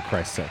spot, for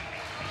Christ's sake.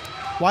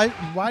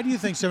 Why do you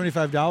think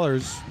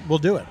 $75 will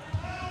do it?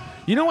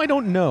 You know, I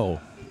don't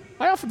know.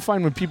 I often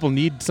find when people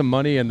need some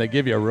money and they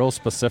give you a real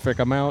specific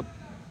amount,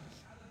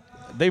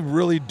 they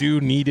really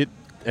do need it,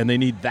 and they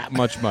need that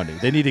much money.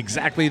 They need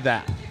exactly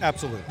that.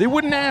 Absolutely. They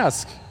wouldn't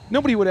ask.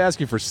 Nobody would ask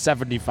you for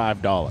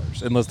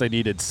 $75 unless they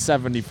needed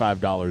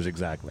 $75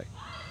 exactly.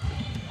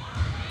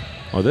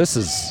 Oh, this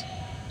is...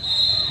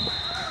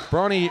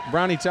 Brownie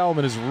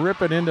Talman is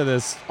ripping into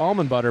this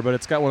almond butter, but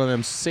it's got one of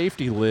them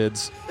safety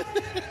lids,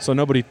 so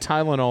nobody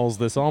Tylenols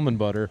this almond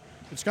butter.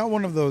 It's got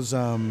one of those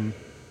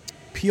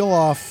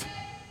peel-off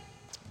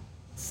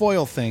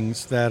foil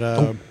things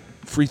that...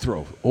 Free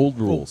throw. Old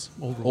rules.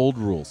 Old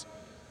rules.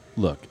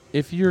 Look,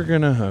 if you're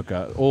going to hook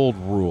up... Old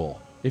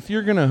rule. If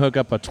you're going to hook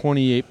up a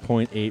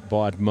 28.8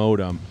 baud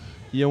modem,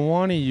 you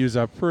want to use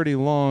a pretty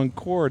long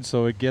cord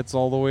so it gets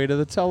all the way to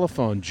the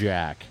telephone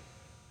jack.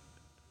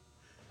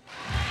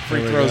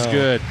 Free throw's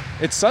good.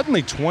 It's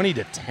suddenly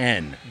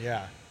 20-10.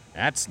 Yeah.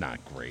 That's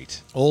not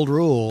great. Old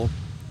rule.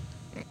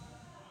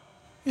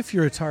 If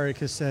your Atari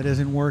cassette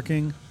isn't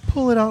working,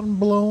 pull it out and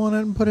blow on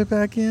it and put it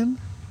back in.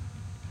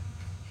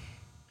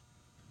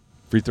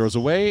 Free throws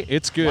away.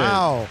 It's good.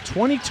 Wow.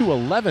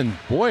 20-11.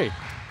 Boy,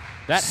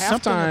 that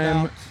Something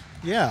halftime... about-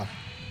 yeah.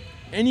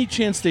 Any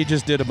chance they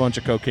just did a bunch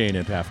of cocaine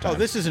at halftime? Oh,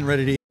 this isn't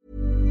ready to eat.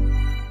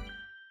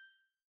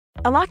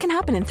 A lot can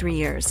happen in 3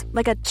 years,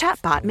 like a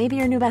chatbot may be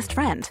your new best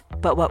friend.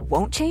 But what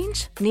won't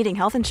change? Needing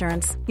health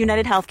insurance.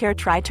 United Healthcare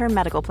Tri-Term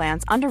Medical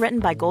Plans, underwritten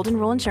by Golden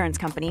Rule Insurance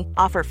Company,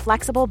 offer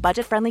flexible,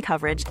 budget-friendly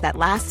coverage that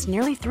lasts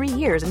nearly 3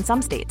 years in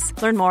some states.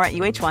 Learn more at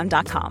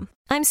uh1.com.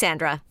 I'm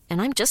Sandra,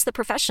 and I'm just the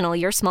professional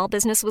your small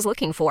business was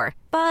looking for.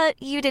 But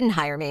you didn't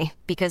hire me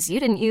because you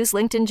didn't use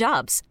LinkedIn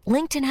Jobs.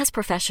 LinkedIn has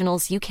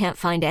professionals you can't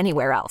find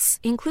anywhere else,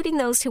 including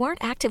those who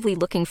aren't actively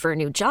looking for a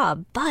new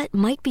job, but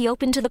might be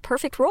open to the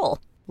perfect role,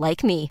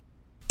 like me.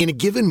 In a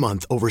given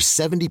month, over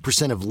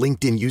 70% of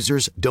LinkedIn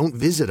users don't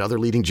visit other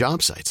leading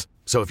job sites.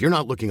 So if you're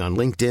not looking on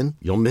LinkedIn,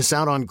 you'll miss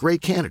out on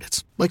great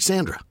candidates like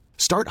Sandra.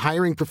 Start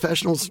hiring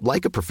professionals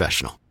like a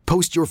professional.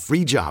 Post your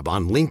free job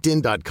on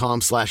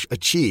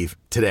linkedin.com/achieve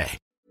today.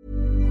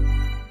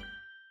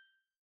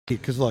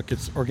 Because, look,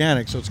 it's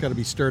organic, so it's got to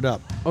be stirred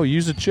up. Oh,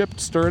 use a chip to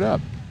stir it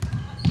up.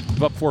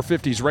 Up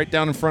 450s right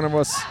down in front of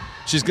us.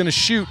 She's going to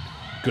shoot.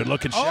 Good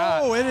looking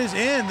shot. Oh, it is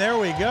in. There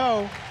we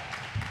go.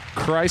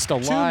 Christ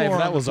alive. more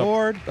That on was the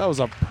board. that was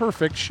a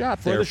perfect shot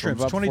For there. the from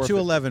Shrimps, up 450.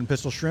 22-11,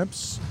 Pistol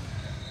Shrimps.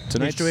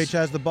 Tonight's- H2H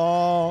has the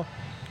ball.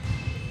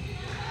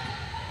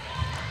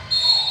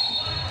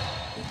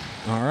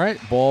 All right,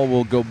 ball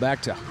will go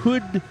back to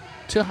Hood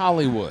to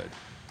Hollywood.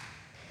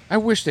 I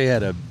wish they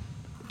had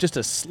just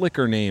a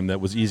slicker name that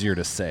was easier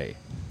to say.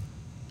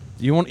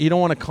 You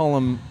don't want to call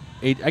them,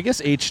 I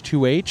guess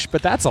H2H,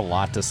 but that's a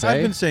lot to say.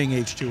 I've been saying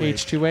H2H.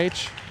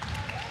 H2H,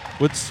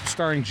 with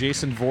starring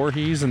Jason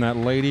Voorhees and that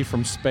lady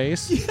from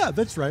space. Yeah,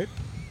 that's right.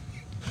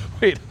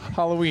 Wait,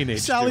 Halloween H2H.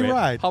 Sally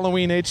Ride.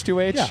 Halloween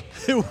H2H. Yeah,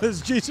 it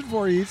was Jason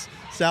Voorhees,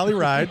 Sally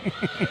Ride.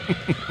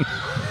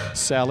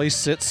 Sally,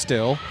 sit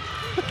still.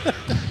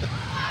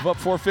 Up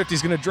 450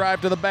 is going to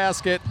drive to the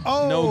basket.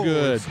 Oh, no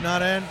good. It's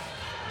not in.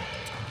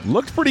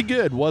 Looked pretty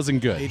good.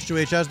 Wasn't good.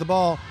 H2H has the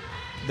ball.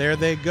 There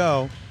they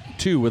go.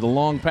 2 with a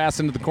long pass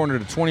into the corner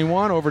to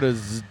 21. Over to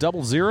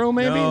 0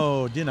 maybe?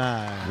 No,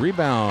 deny.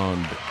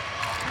 Rebound.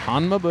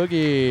 Hanma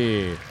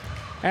Boogie.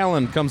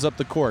 Allen comes up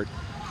the court.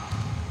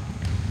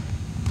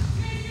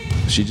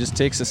 She just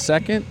takes a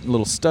second.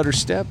 Little stutter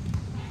step.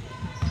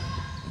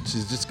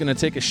 She's just going to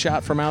take a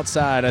shot from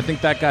outside. I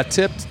think that got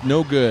tipped.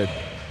 No good.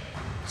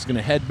 She's going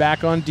to head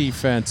back on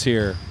defense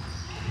here.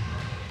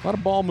 A lot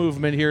of ball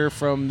movement here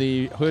from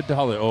the Hood to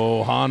Hollywood.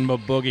 Oh, Hanma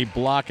Boogie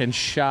blocking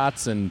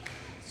shots and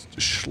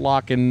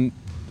schlocking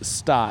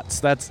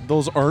stots.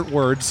 Those aren't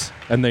words,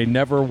 and they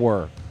never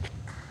were.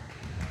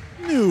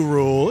 New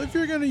rule. If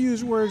you're going to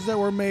use words that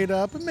were made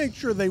up, make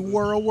sure they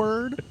were a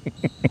word.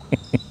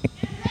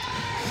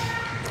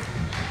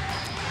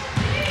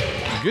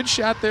 Good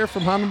shot there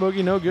from Hanma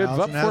Boogie. No good.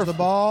 Allison has the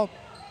ball.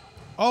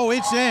 Oh,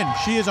 it's in.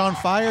 She is on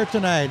fire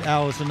tonight,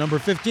 Allison, number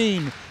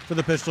 15 for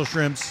the Pistol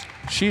Shrimps.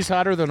 She's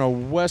hotter than a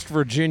West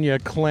Virginia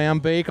clam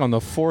bake on the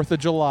 4th of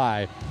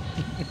July.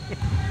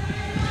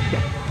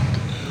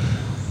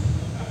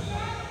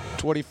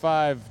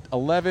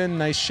 25-11.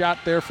 Nice shot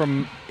there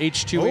from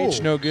H2H.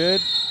 Oh. No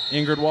good.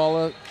 Ingrid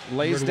Walla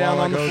lays down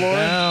on the goes floor.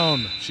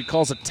 down. She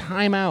calls a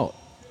timeout.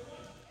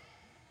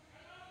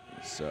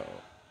 So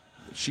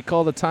she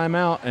called a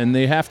timeout, and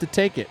they have to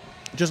take it.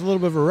 Just a little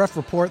bit of a ref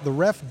report. The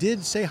ref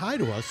did say hi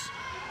to us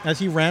as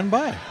he ran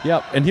by.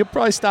 Yep, and he'll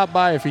probably stop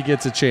by if he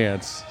gets a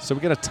chance. So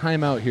we got a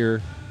timeout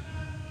here.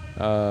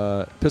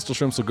 Pistol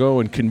Shrimps will go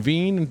and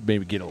convene,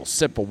 maybe get a little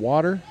sip of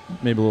water,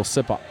 maybe a little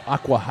sip of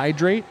Aqua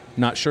Hydrate.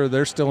 Not sure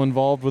they're still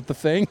involved with the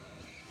thing.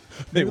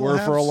 They Maybe were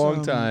we'll for a have long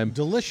some time.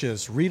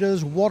 Delicious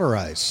Rita's Water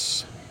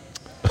Ice.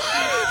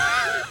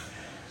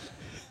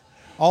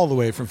 All the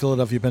way from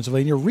Philadelphia,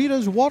 Pennsylvania.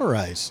 Rita's Water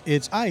Ice.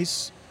 It's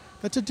ice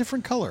that's a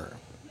different color.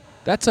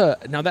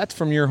 Now that's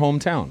from your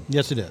hometown.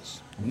 Yes, it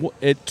is.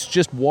 It's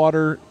just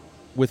water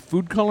with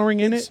food coloring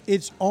in it,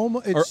 It's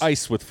almost or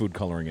ice with food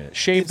coloring in it.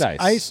 Shaved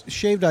ice.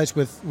 Shaved ice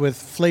with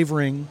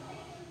flavoring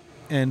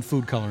and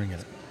food coloring in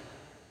it.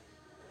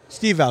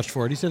 Steve vouched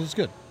for it. He said it's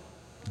good.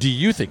 Do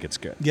you think it's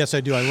good? Yes,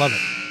 I do. I love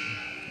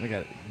it. I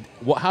got it.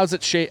 Well, how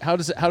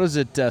does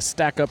it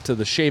stack up to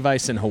the shave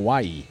ice in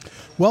Hawaii?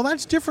 Well,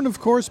 that's different, of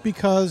course,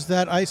 because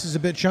that ice is a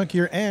bit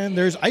chunkier and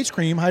there's ice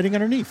cream hiding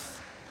underneath.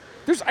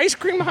 There's ice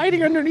cream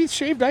hiding underneath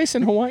shaved ice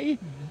in Hawaii?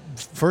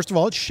 First of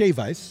all, it's shave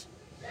ice.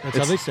 That's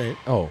how they say it.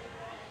 Oh,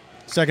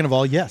 Second of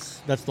all,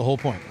 yes, that's the whole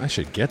point. I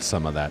should get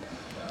some of that.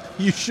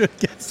 You should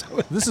get some of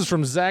that. This is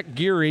from Zach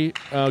Geary.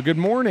 Good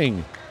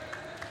morning.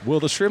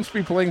 Will the Shrimps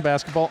be playing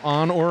basketball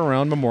on or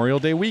around Memorial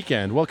Day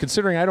weekend? Well,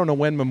 considering I don't know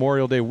when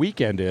Memorial Day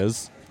weekend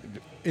is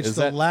It's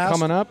that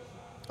coming up?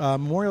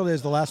 Memorial Day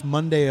is the last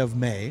Monday of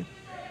May.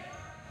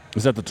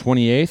 Is that the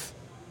 28th?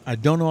 I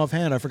don't know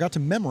offhand. I forgot to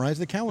memorize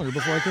the calendar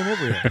before I came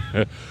over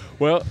here.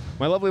 Well,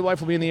 my lovely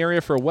wife will be in the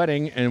area for a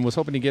wedding, and was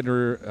hoping to get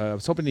her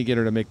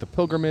to make the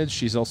pilgrimage.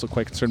 She's also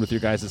quite concerned with your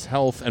guys'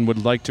 health and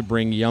would like to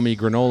bring yummy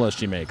granola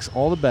she makes.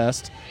 All the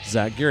best,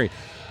 Zach Geary.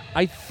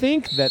 I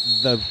think that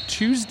the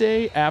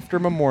Tuesday after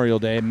Memorial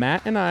Day,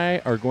 Matt and I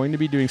are going to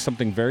be doing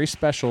something very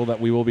special that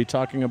we will be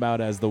talking about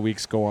as the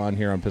weeks go on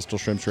here on Pistol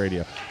Shrimps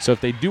Radio. So if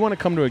they do want to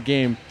come to a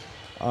game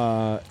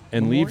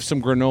and leave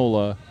some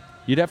granola,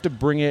 you'd have to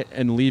bring it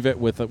and leave it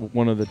with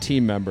one of the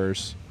team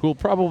members who will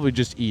probably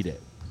just eat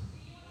it.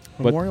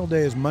 Memorial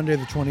Day is Monday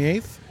the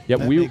 28th. Yeah,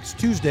 that makes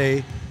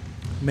Tuesday,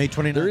 May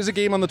 29th. There is a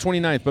game on the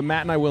 29th, but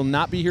Matt and I will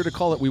not be here to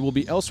call it. We will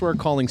be elsewhere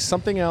calling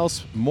something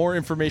else. More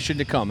information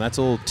to come. That's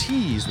a little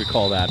tease, we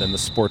call that in the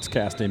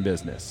sportscasting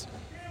business.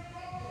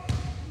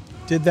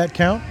 Did that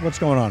count? What's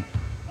going on?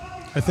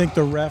 I think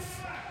the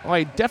ref. Oh,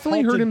 I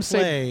definitely heard halted him say.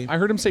 play. I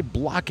heard him say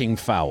blocking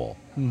foul.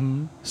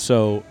 Mm-hmm.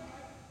 So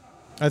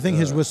I think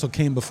his whistle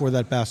came before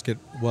that basket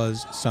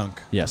was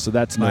sunk. yeah, so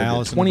that's By no good.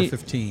 Allison, number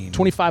 15.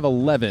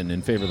 25-11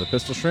 in favor of the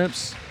Pistol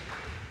Shrimps.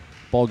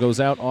 Ball goes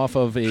out off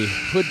of a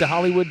Hood to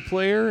Hollywood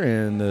player,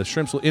 and the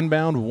Shrimps will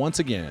inbound once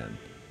again.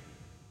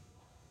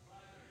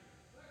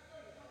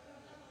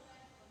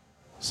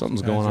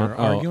 Something's going on. They're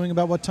arguing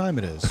about what time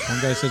it is. One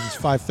guy says it's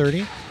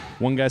 5:30.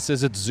 One guy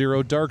says it's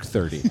 0 dark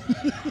 30.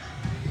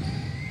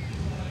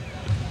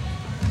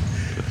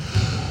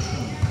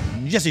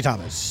 Jesse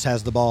Thomas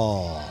has the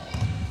ball.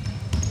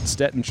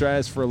 Stetton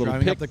tries for a little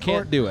Driving pick. up the Can't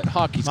court. do it.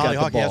 Hockey's Molly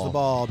got Hockey the ball. has the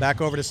ball.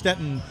 Back over to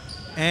Stetton.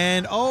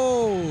 And,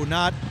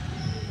 not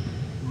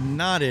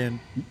in.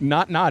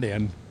 Not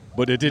in,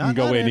 but it didn't Not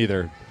go in in.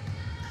 either.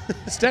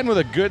 Stetton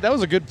with that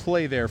was a good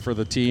play there for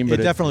the team, but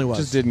It definitely was.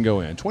 just didn't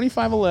go in.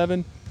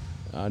 25-11.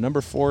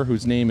 Number 4,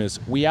 whose name is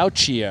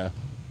Wiauchia.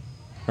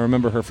 I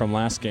remember her from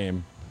last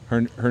game.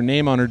 Her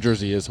name on her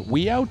jersey is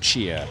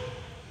Wiauchia.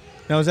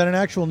 Now, is that an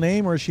actual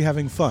name or is she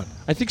having fun?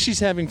 I think she's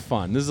having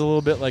fun. This is a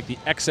little bit like the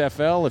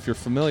XFL, if you're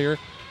familiar.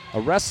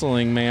 A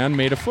wrestling man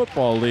made a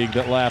football league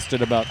that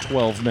lasted about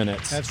 12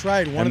 minutes. That's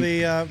right. One of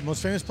the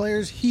most famous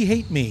players, He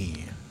Hate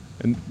Me.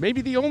 And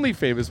maybe the only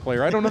famous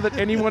player. I don't know that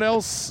anyone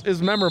else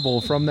is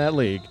memorable from that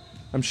league.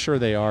 I'm sure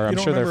they are. I'm You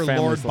don't sure their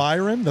remember families. Lord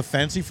Byron, the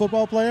fancy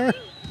football player?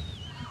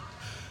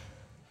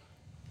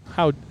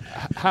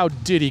 How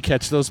did he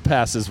catch those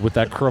passes with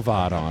that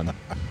cravat on?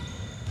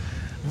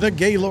 The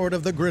Gaylord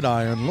of the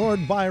gridiron,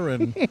 Lord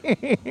Byron.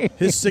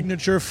 His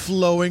signature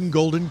flowing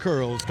golden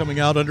curls coming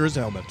out under his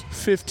helmet.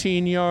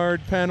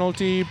 15-yard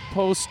penalty,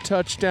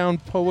 post-touchdown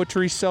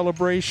poetry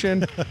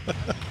celebration.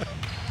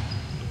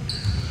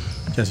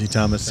 Jesse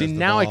Thomas. See, has the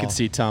now I ball. can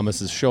see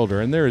Thomas's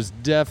shoulder, and there is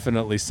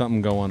definitely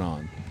something going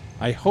on.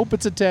 I hope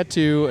it's a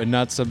tattoo and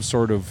not some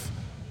sort of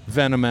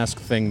Venom-esque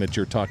thing that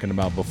you're talking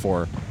about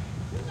before.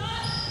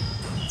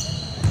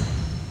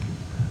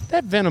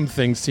 That Venom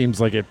thing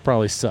seems like it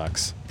probably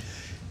sucks.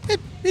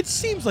 It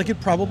seems like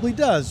it probably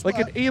does. Like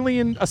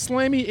a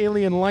slimy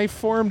alien life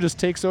form just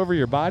takes over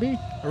your body?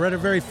 I read a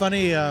very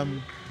funny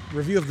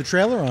review of the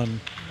trailer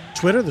on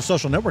Twitter, the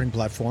social networking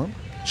platform,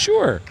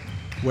 Sure.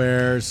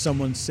 where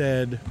someone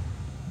said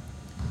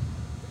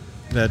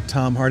that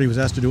Tom Hardy was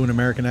asked to do an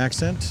American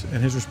accent,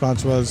 and his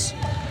response was,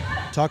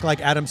 "Talk like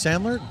Adam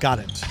Sandler? Got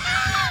it."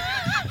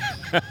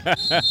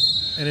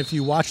 And if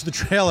you watch the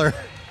trailer,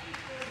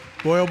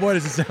 boy, oh boy,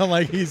 does it sound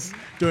like he's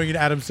doing an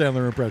Adam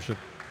Sandler impression.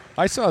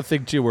 I saw a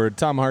thing, too, where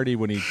Tom Hardy,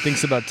 when he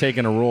thinks about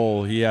taking a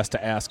role, he has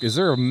to ask, is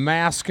there a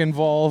mask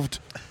involved?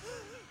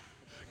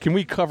 Can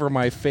we cover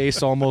my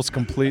face almost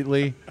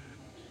completely?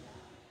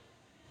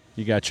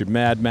 You got your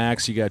Mad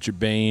Max, you got your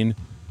Bane,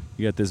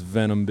 you got this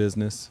Venom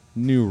business.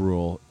 New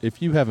rule.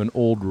 If you have an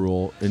old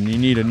rule and you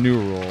need a new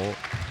rule,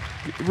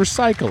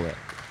 recycle it.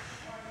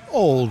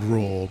 Old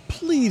rule.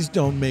 Please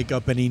don't make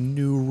up any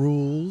new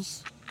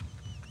rules.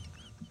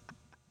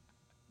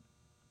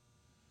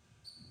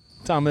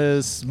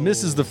 Thomas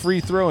misses the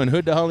free throw, and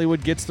Hood to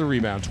Hollywood gets the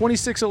rebound.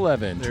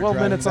 26-11, 12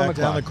 minutes on the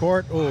down clock. the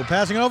court. Oh,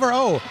 passing it over.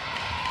 Oh,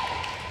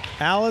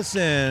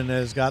 Allison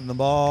has gotten the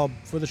ball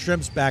for the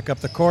Shrimps back up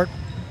the court.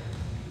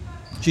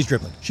 She's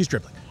dribbling.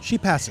 She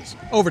passes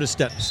over to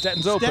Stetton.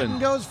 Stetton's open. Stetton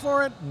goes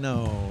for it.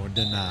 No,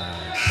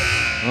 denied.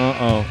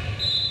 Uh-oh.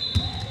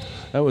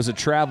 That was a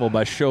travel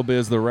by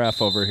Showbiz the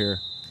ref over here.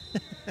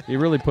 He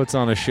really puts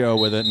on a show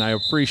with it, and I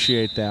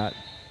appreciate that.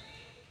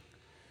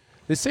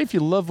 They say if you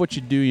love what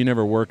you do, you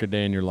never work a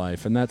day in your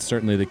life, and that's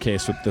certainly the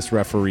case with this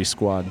referee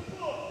squad.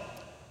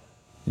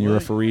 And your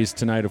referees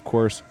tonight, of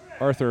course,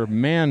 Arthur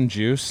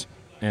Manjuice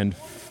and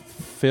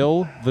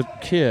Phil the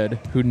kid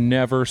who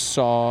never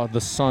saw the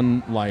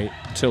sunlight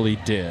till he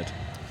did.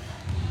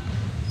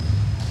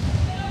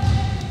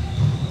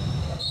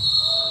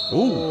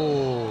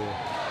 Ooh.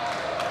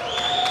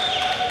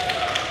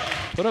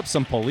 Put up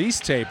some police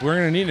tape. We're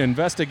going to need an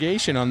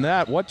investigation on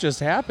that. What just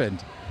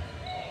happened?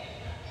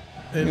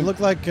 It looked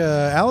like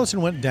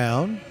Allison went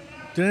down.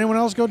 Did anyone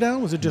else go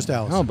down? Was it just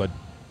Allison? No, but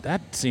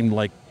that seemed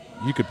like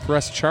you could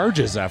press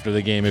charges after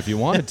the game if you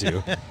wanted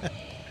to.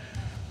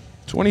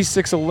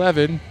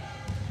 26-11,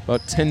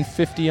 about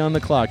 10:50 on the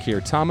clock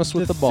here. Thomas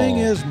with the ball. The thing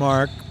is,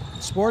 Mark,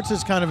 sports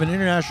is kind of an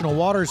international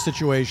water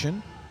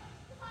situation.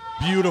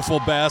 Beautiful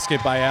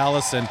basket by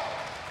Allison.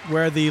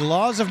 Where the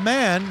laws of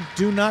man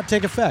do not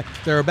take effect.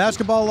 There are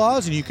basketball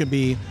laws, and you can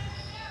be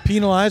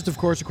penalized, of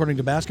course, according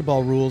to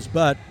basketball rules,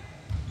 but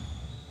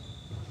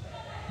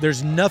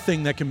there's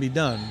nothing that can be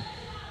done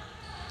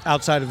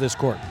outside of this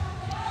court.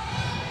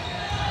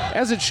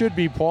 As it should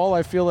be, Paul.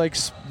 I feel like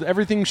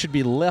everything should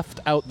be left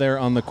out there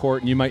on the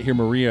court, and you might hear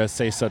Maria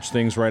say such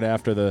things right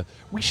after the...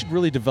 We should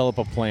really develop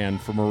a plan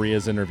for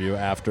Maria's interview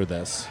after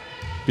this,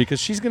 because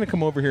she's going to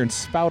come over here and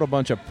spout a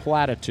bunch of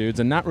platitudes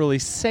and not really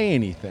say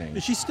anything.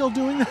 Is she still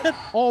doing that?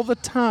 All the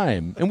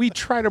time. And we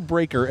try to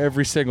break her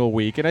every single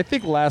week, and I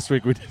think last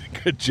week we did a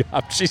good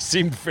job. She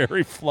seemed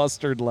very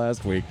flustered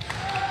last week.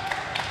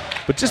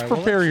 But just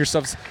prepare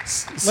yourself.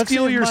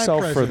 Steel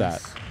yourself for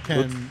that.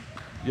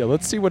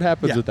 Let's see what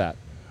happens with that.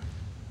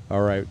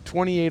 All right,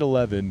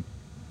 28-11.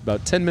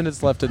 About 10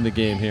 minutes left in the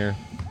game here.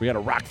 We got a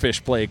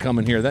rockfish play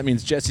coming here. That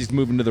means Jessie's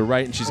moving to the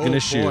right, and she's going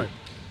to shoot.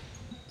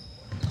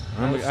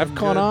 I've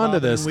caught on to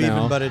this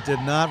now. But it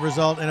did not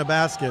result in a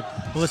basket.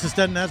 Melissa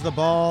Stetton has the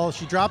ball.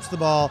 She drops the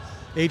ball.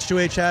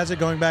 H2H has it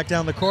going back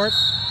down the court.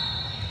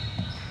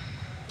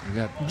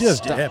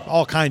 Just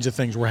all kinds of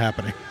things were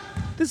happening.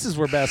 This is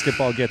where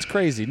basketball gets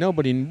crazy.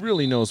 Nobody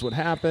really knows what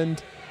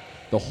happened.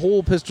 The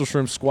whole Pistol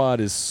Shrimp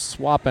squad is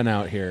swapping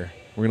out here.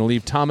 We're going to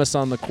leave Thomas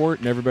on the court,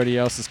 and everybody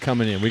else is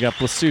coming in. We got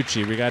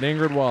Blasucci, we got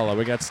Ingrid Walla,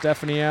 we got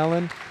Stephanie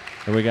Allen,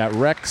 and we got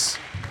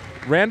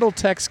Randall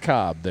Tex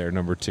Cobb there,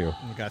 number 2.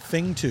 We got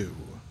Thing 2.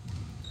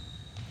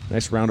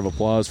 Nice round of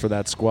applause for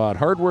that squad.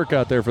 Hard work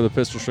out there for the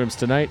Pistol Shrimps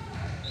tonight.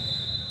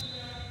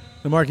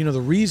 Now, Mark, the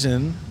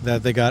reason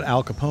that they got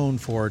Al Capone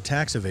for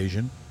tax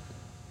evasion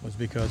was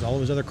because all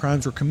of his other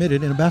crimes were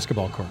committed in a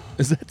basketball court.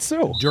 Is that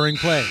so? During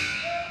play.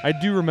 I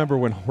do remember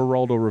when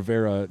Geraldo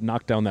Rivera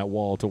knocked down that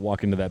wall to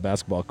walk into that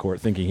basketball court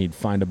thinking he'd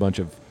find a bunch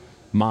of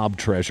mob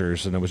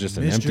treasures, and it was just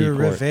an empty court. Mr.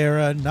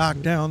 Rivera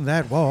knocked down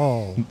that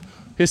wall.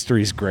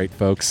 History's great,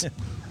 folks.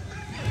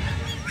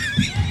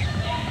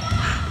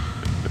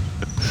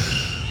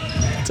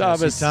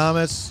 Thomas.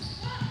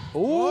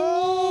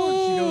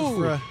 Oh, she goes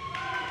for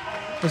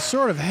a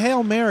sort of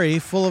Hail Mary,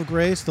 full of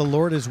grace, the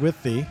Lord is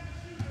with thee.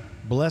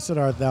 Blessed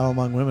art thou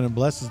among women, and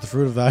blessed is the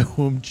fruit of thy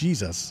womb,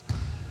 Jesus.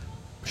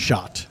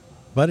 Shot.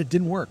 But it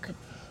didn't work.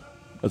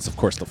 That's, of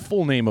course, the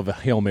full name of a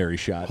Hail Mary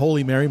shot.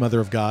 Holy Mary, Mother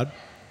of God,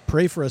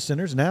 pray for us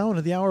sinners now and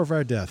at the hour of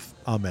our death.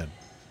 Amen.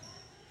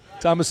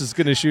 Thomas is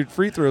going to shoot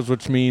free throws,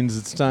 which means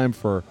it's time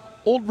for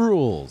old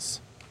rules.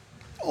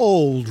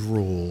 Old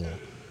rule.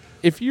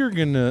 If you're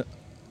going to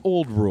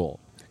update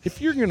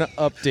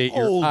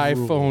your Old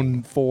iPhone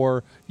rule.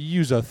 4,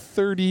 use a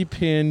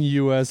 30-pin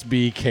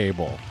USB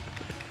cable.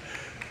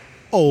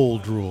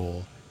 Old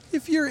rule.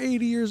 If you're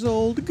 80 years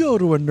old, go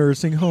to a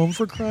nursing home,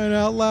 for crying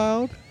out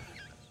loud.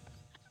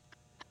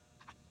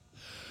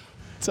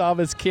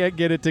 Thomas can't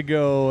get it to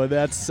go, and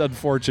that's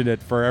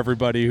unfortunate for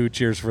everybody who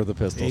cheers for the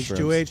Pistol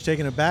Shrimps. H2H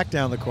taking it back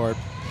down the court.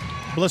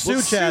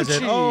 Blasucci has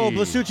it. Oh,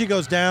 Blasucci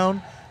goes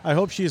down. I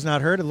hope she's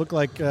not hurt. It looked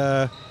like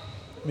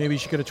maybe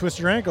she could have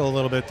twisted her ankle a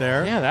little bit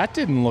there. Yeah, that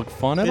didn't look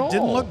fun at all. It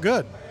didn't look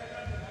good.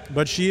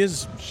 But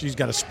she's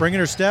got a spring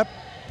in her step.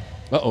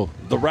 Uh-oh,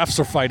 the refs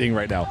are fighting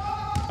right now.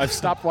 I've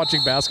stopped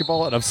watching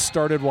basketball, and I've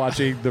started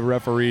watching the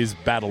referees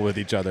battle with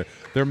each other.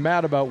 They're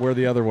mad about where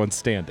the other one's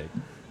standing.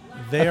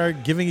 They are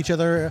giving each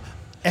other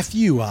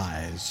FU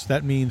eyes.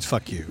 That means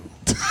fuck you.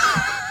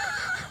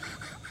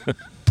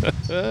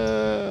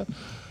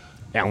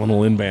 Allen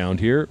will inbound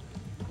here.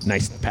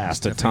 Nice pass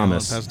to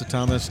Thomas. Pass to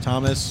Thomas.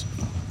 Thomas.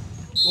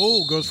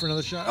 Oh, goes for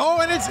another shot. Oh,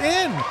 and it's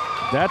in.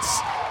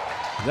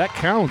 That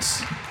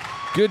counts.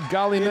 Good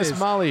golly, Miss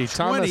Molly.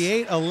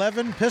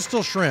 28-11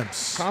 Pistol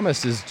Shrimps.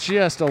 Thomas is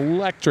just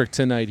electric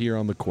tonight here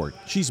on the court.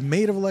 She's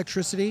made of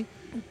electricity,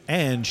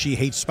 and she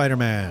hates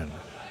Spider-Man.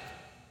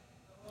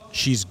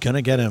 She's going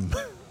to get him.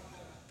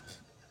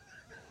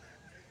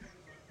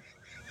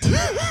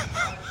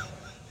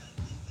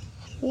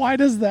 Why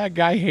does that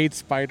guy hate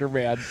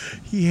Spider-Man?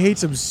 He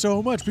hates him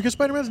so much because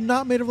Spider-Man's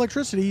not made of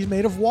electricity. He's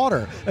made of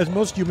water, as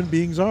most human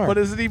beings are. But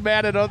isn't he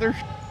mad at other?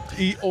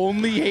 He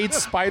only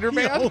hates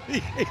Spider-Man?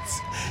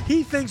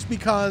 He thinks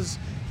because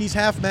he's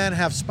half man,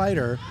 half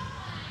spider,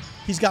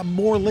 he's got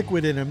more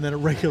liquid in him than a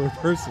regular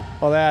person.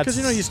 Well, that's...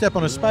 Because, you step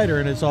on a spider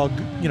and it's all,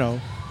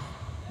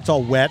 it's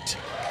all wet.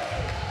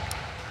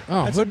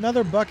 Oh, that's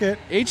another bucket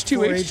H2H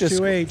for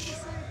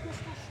H2H.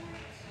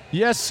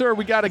 Yes, sir.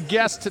 We got a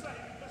guest.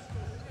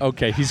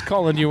 Okay, he's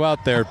calling you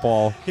out there,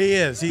 Paul. He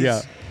is.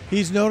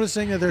 He's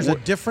noticing that there's a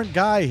different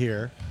guy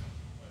here.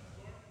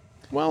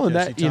 Well, and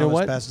Jesse that, you know Thomas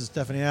what? Passes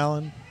Stephanie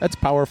Allen. That's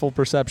powerful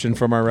perception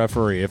from our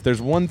referee. If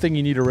there's one thing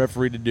you need a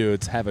referee to do,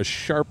 it's have a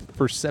sharp,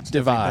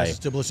 perceptive eye. Passes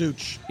to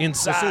Blasuch.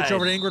 Inside. Blasuch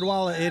over to Ingrid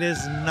Walla. It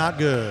is not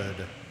good.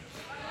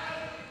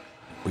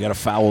 We got a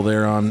foul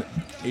there on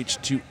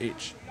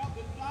H2H.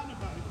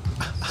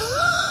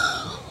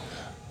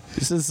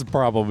 This is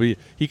probably...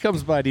 He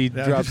comes by and he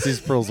drops these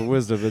pearls of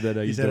wisdom. And then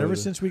he said, ever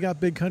since we got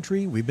Big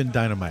Country, we've been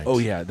dynamite. Oh,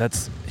 yeah.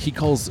 He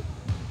calls...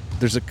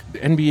 There's a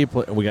NBA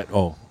player... We got...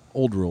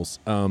 old rules.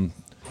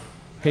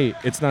 Hey,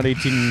 it's not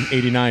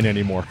 1889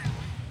 anymore.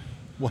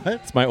 What?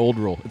 It's my old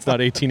rule. It's not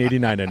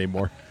 1889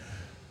 anymore.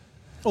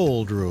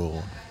 Old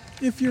rule.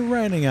 If you're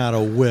running out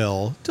of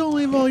will, don't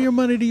leave all your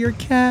money to your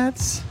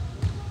cats.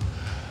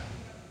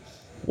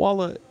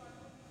 Walla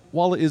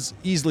is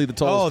easily the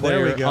tallest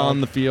player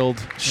on the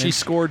field. She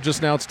scored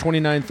just now. It's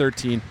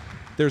 29-13.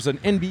 There's an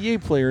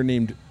NBA player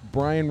named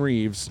Bryant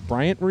Reeves,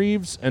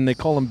 and they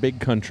call him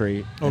Big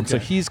Country. Okay. And so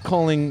he's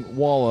calling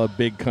Walla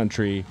Big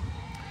Country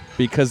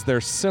because they're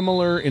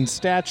similar in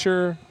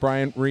stature.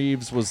 Bryant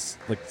Reeves was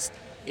like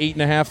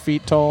 8.5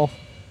 feet tall.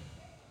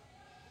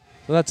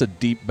 So that's a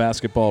deep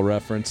basketball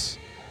reference.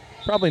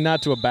 Probably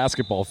not to a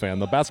basketball fan.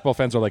 The basketball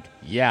fans are like,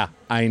 yeah,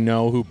 I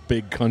know who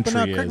Big Country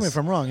is. Correct me if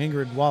I'm wrong.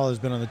 Ingrid Walla has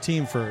been on the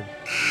team for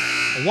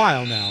a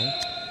while now.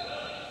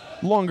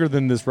 Longer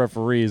than this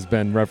referee has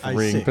been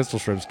refereeing Pistol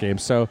Shrimps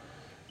games. So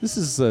this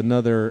is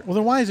another... Well,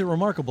 then why is it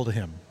remarkable to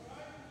him?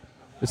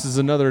 This is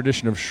another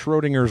edition of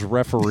Schrodinger's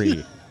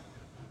referee.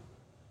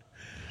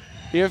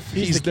 If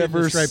he's the kid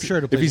in the striped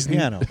shirt who plays the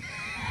piano.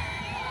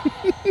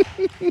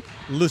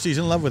 Lucy's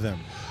in love with him.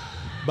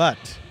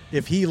 But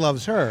if he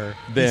loves her,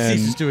 then he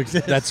ceases to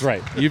exist. That's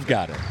right. You've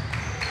got it.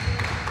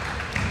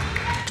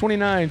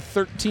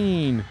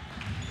 29-13.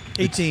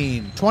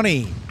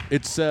 18-20.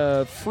 It's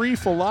a free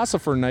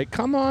philosopher night.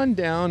 Come on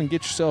down and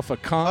get yourself a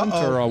Kant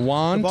or a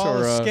Want. The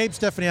ball or escapes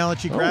Stephanie Allen.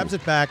 She grabs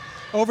it back.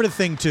 Over to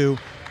Thing 2.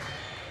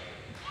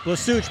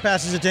 Blasuch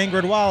passes it to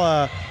Ingrid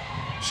Walla.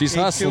 She's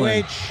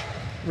hustling.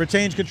 H2H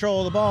retains control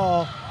of the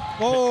ball.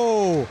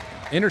 Oh!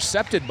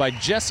 Intercepted by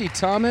Jessie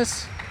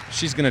Thomas.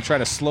 She's going to try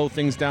to slow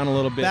things down a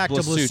little bit. Back to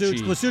Blasuch.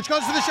 Blasuch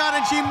goes for the shot,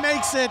 and she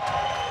makes it.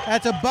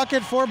 That's a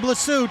bucket for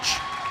Blasuch.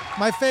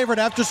 My favorite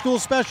after-school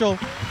special.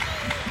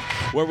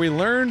 Where we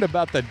learned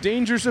about the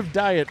dangers of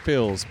diet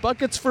pills.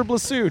 Buckets for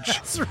Blasuch.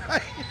 That's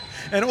right.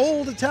 An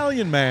old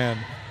Italian man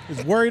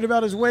is worried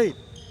about his weight.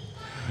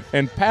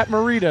 And Pat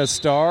Morita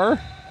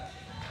star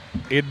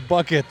in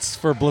buckets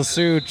for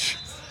Blasuch.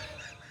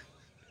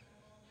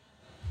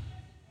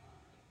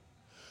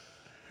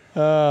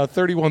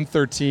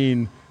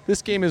 31-13.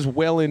 This game is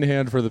well in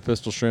hand for the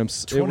Pistol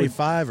Shrimps.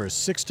 25 or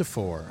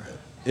 6-4.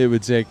 It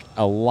would take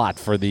a lot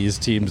for these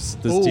teams,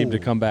 team to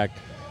come back.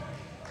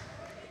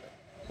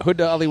 Hood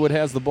to Hollywood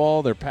has the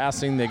ball. They're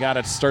passing. They got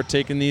to start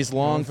taking these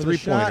long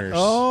three-pointers.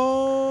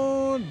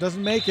 Oh,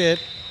 doesn't make it.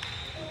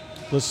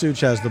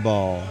 Blasuch has the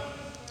ball.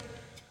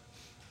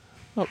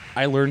 Oh,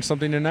 I learned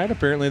something tonight.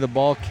 Apparently the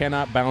ball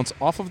cannot bounce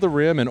off of the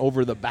rim and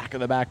over the back of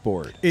the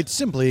backboard. It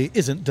simply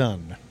isn't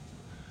done.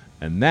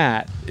 And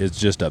that is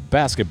just a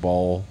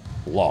basketball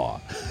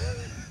law.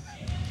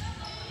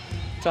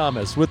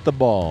 Thomas with the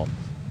ball.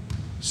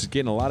 She's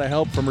getting a lot of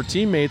help from her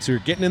teammates who are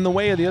getting in the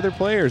way of the other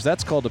players.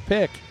 That's called a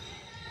pick.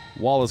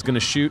 Walla's going to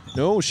shoot.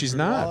 No, she's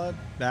not.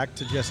 Back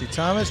to Jessie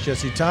Thomas.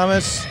 Jessie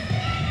Thomas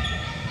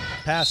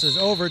passes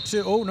over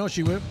to... Oh, no,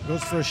 she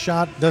goes for a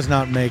shot. Does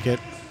not make it.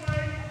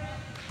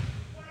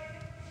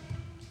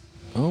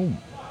 Oh,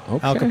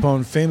 okay. Al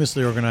Capone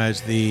famously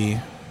organized the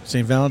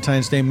St.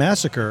 Valentine's Day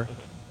Massacre,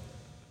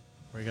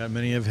 where he got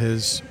many of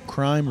his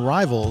crime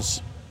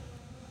rivals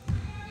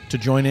to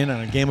join in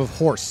on a game of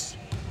horse.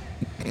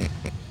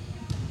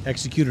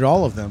 Executed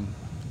all of them,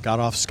 got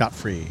off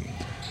scot-free.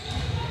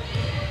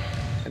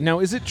 Now,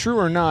 is it true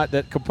or not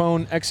that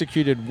Capone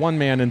executed one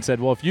man and said,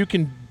 well, if you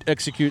can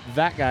execute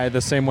that guy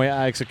the same way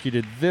I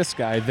executed this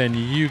guy, then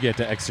you get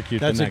to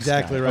execute That's the next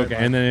exactly guy. right, Okay,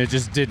 Mark. and then it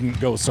just didn't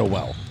go so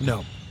well.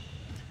 No.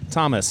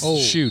 Thomas Oh.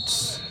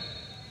 shoots.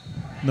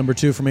 Number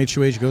 2 from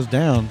H2H goes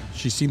down.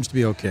 She seems to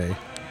be okay.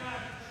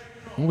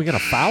 Oh, we got a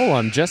foul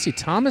on Jessie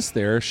Thomas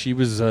there. She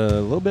was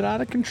a little bit out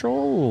of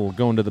control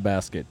going to the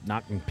basket,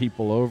 knocking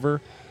people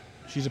over.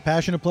 She's a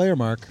passionate player,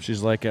 Mark.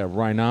 She's like a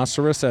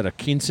rhinoceros at a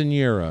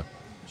quinceanera,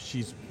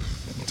 She's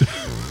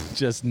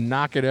just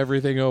knocking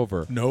everything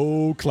over.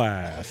 no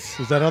class.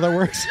 Is that how that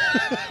works?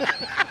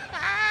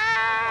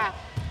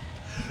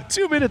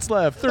 2 minutes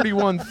left,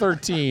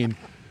 31-13.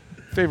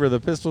 Favor of the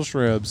Pistol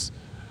Shrimps.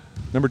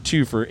 Number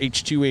 2 for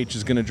H2H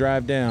is going to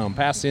drive down.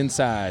 Pass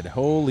inside.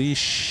 Holy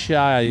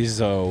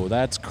shizo.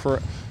 That's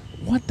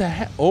what the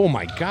heck? Oh,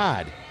 my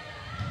God.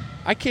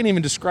 I can't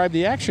even describe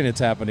the action. It's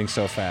happening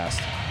so fast.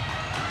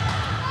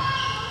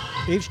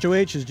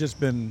 H2H has just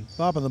been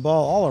bopping the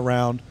ball all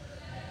around.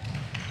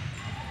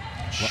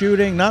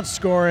 Shooting, not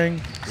scoring.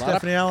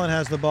 Stephanie Allen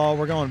has the ball.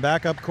 We're going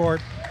back up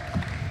court.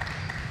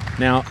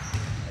 Now,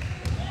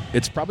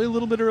 it's probably a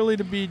little bit early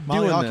to be Molly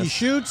doing Hockey this.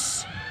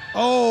 shoots.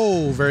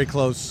 Oh, very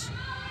close.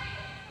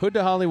 Hood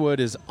to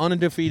Hollywood is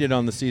undefeated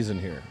on the season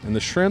here, and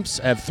the Shrimps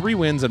have 3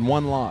 wins and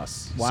 1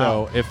 loss. Wow.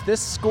 So if this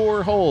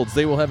score holds,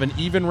 they will have an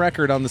even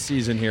record on the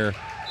season here,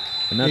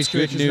 and that's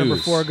good H2H's news. number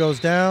 4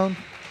 goes down.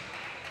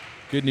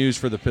 Good news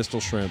for the Pistol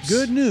Shrimps.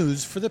 Good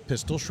news for the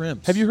Pistol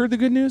Shrimps. Have you heard the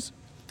good news?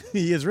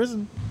 He is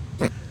risen.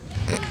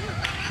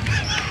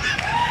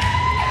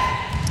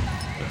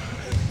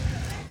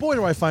 Boy,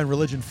 do I find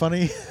religion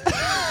funny.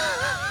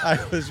 I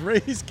was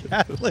raised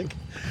Catholic,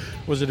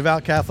 was a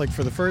devout Catholic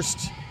for the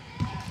first,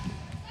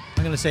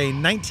 I'm going to say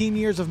 19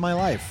 years of my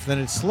life. Then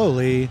it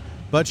slowly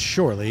but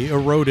surely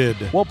eroded.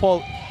 Well,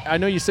 Paul, I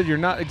know you said you're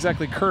not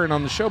exactly current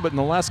on the show, but in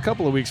the last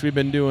couple of weeks we've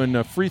been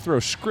doing free throw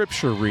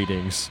scripture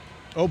readings.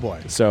 Oh,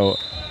 boy. So,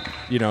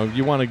 you know,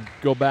 you want to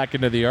go back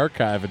into the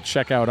archive and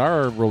check out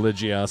our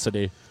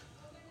religiosity.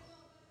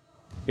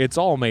 It's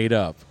all made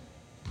up.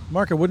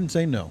 Mark, I wouldn't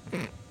say no.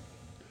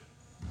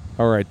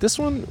 All right, this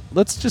one,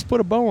 let's just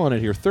put a bow on it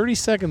here. 30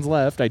 seconds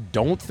left. I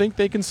don't think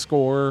they can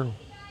score.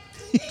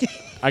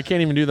 I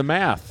can't even do the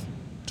math.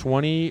 We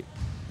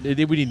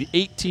need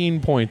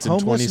 18 points in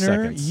Home 20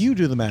 listener, seconds. you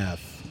do the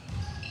math.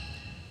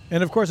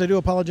 And, of course, I do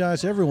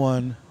apologize to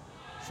everyone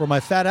for my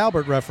Fat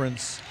Albert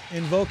reference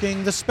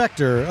invoking the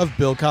specter of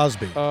Bill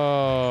Cosby.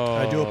 Oh.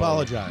 I do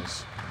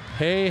apologize.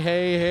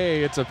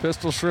 Hey, it's a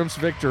Pistol Shrimps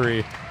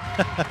victory.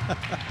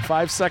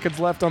 5 seconds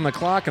left on the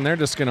clock, and they're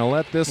just going to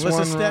let this Alyssa one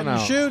run Stetton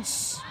out.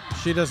 shoots.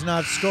 She does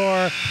not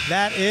score.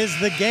 That is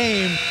the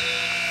game.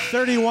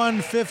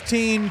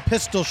 31-15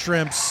 Pistol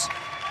Shrimps.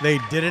 They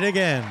did it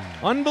again.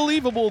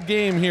 Unbelievable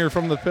game here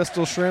from the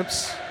Pistol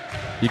Shrimps.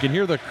 You can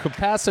hear the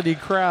capacity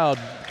crowd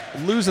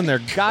losing their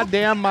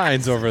goddamn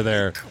minds over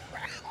there.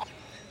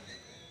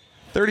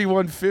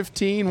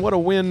 31-15. What a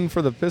win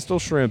for the Pistol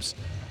Shrimps.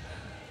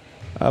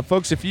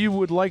 Folks, if you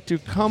would like to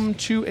come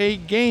to a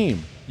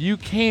game, you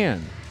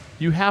can.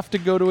 You have to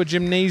go to a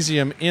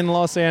gymnasium in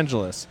Los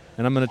Angeles.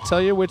 And I'm going to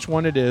tell you which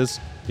one it is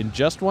in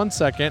just 1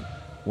 second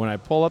when I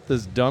pull up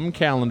this dumb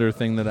calendar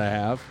thing that I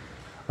have.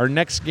 Our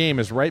next game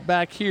is right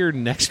back here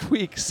next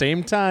week,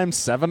 same time,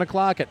 7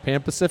 o'clock at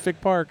Pan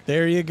Pacific Park.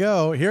 There you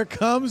go. Here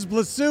comes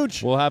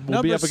Blasuch.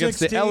 We'll be up against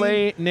the 16.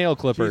 LA Nail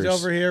Clippers. She's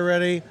over here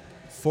ready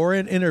for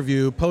an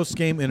interview,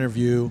 post-game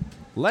interview.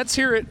 Let's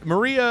hear it.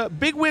 Maria,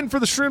 big win for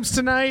the Shrimps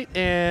tonight,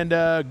 and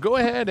go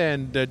ahead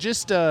and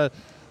just let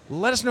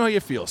us know how you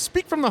feel.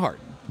 Speak from the heart.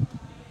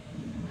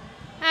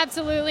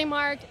 Absolutely,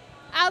 Mark.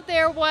 Out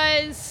there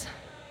was,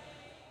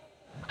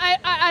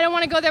 I don't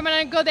want to go there, but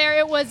I'm going to go there.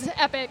 It was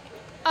epic.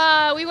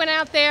 We went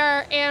out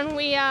there and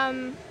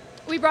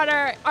we brought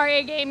our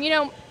A game. You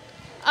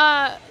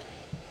know,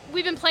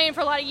 we've been playing for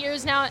a lot of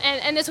years now,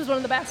 and this was one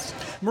of the best.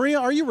 Maria,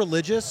 are you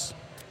religious?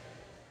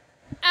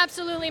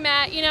 Absolutely,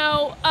 Matt. You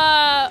know,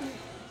 I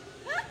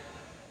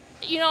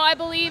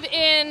believe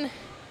in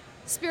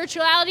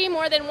spirituality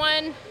more than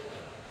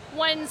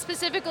one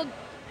specific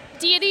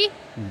deity.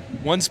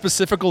 One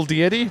specific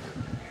deity?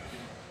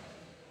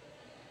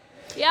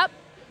 Yep.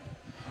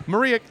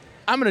 Maria,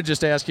 I'm going to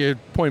just ask you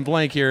point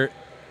blank here.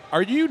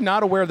 Are you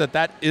not aware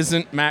that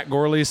isn't Matt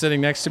Gorley sitting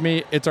next to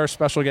me? It's our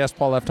special guest,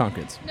 Paul F.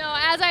 Tompkins. No,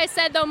 as I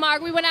said, though,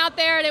 Mark, we went out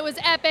there and it was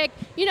epic.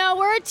 You know,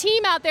 we're a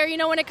team out there,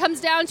 when it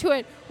comes down to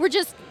it. We're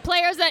just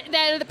players that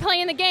are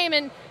playing the game,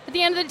 and at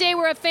the end of the day,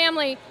 we're a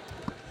family.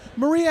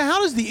 Maria,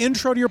 how does the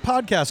intro to your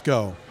podcast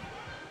go?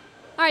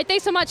 All right,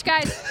 thanks so much,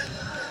 guys.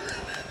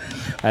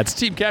 That's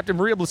Team Captain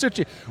Maria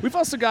Blasucci. We've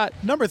also got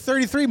Number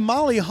 33,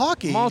 Molly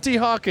Hockey.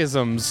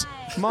 Multi-Hawkisms.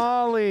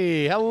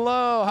 Molly,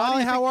 hello.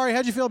 Molly, how are you?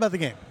 How'd you feel about the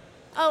game?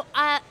 Oh,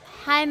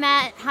 hi,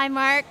 Matt. Hi,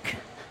 Mark.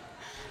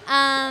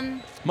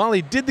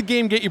 Molly, did the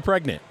game get you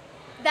pregnant?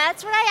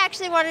 That's what I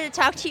actually wanted to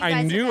talk to you guys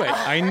I knew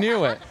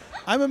about. it.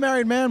 I'm a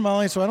married man,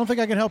 Molly, so I don't think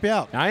I can help you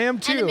out. I am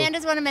And too.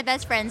 Amanda's one of my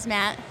best friends,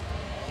 Matt.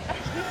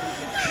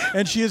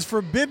 And she has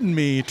forbidden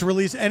me to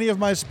release any of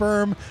my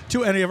sperm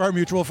to any of our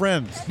mutual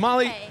friends.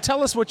 Molly, Okay.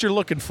 tell us what you're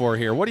looking for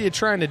here. What are you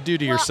trying to do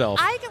to yourself?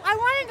 I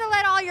wanted to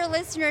let all all your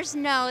listeners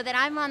know that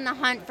I'm on the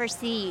hunt for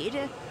seed.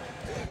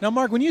 Now,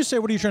 Mark, when you say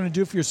what are you trying to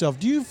do for yourself,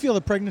 do you feel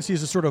that pregnancy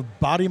is a sort of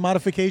body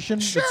modification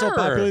that's so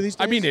popular these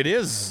days? I mean, it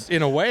is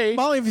in a way.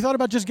 Molly, have you thought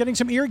about just getting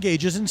some ear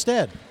gauges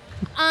instead?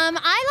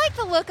 I like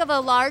the look of a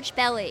large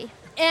belly,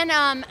 and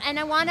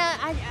I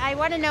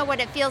wanna know what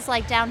it feels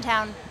like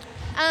downtown.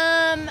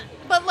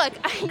 But look,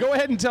 Go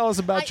ahead and tell us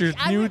about your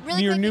new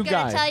I'm guy.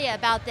 gonna tell you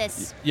about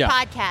this Yeah.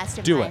 podcast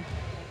of Do mine.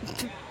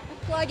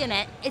 Plugging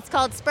it. It's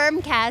called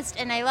Spermcast,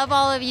 and I love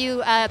all of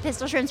you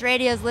Pistol Shrimps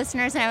Radio's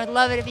listeners, and I would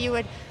love it if you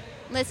would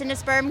listen to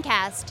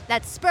Spermcast.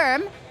 That's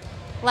sperm,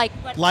 like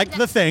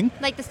the thing.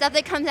 like the stuff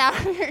that comes out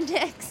of your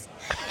dicks,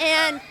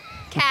 and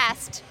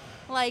cast,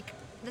 like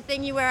the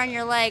thing you wear on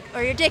your leg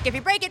or your dick if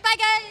you break it. Bye,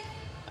 guys.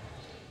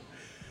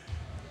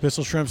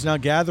 Pistol Shrimps now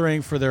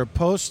gathering for their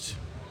Post-game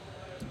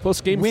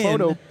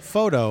post-win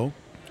photo. They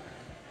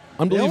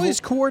Unbelievable. always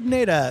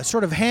coordinate a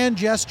sort of hand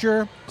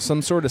gesture,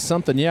 Some sort of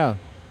something, yeah.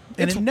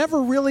 and it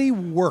never really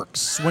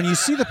works. When you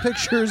see the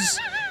pictures,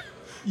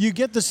 you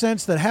get the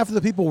sense that half of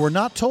the people were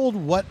not told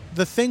what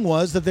the thing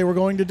was that they were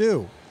going to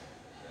do.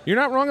 You're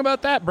not wrong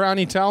about that,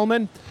 Brownie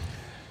Talman.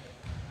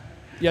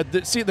 Yeah,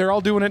 see, they're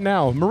all doing it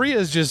now.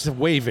 Maria's just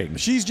waving.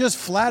 She's just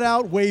flat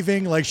out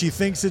waving like she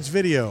thinks it's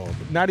video.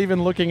 Not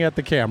even looking at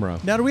the camera.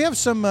 Now, do we have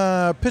some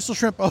Pistol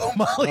Shrimp? Oh,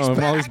 Molly's back.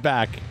 Molly's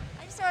back.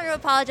 I just want to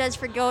apologize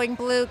for going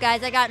blue,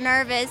 guys. I got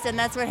nervous, and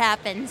that's what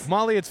happens.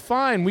 Molly, it's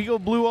fine. We go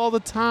blue all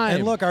the time.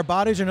 And look, our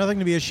bodies are nothing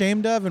to be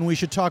ashamed of, and we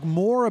should talk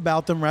more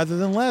about them rather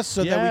than less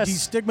so that we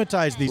Yes.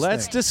 destigmatize these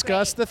Let's things.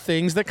 discuss the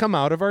things that come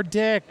out of our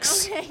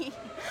dicks. Okay.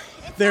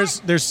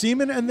 There's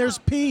semen and there's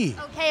pee.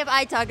 Okay if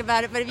I talk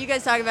about it, but if you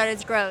guys talk about it,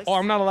 it's gross. Oh,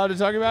 I'm not allowed to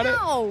talk about it?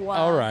 No.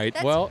 All right.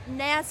 That's well,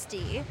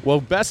 nasty.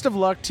 best of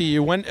luck to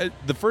you. When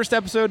the first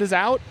episode is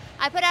out,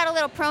 I put out a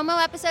little promo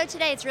episode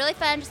today. It's really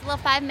fun, just a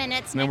little 5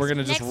 minutes. and then we're going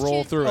to just next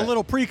roll Tuesday. through A it.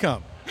 little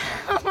pre-cum.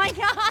 Oh my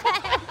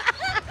god.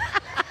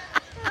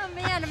 Oh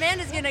man,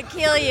 Amanda's gonna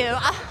kill you.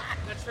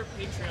 That's for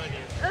Patreon.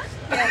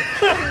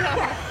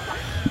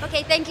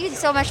 Okay, thank you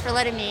so much for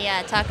letting me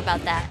talk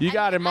about that. You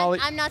got it, Molly.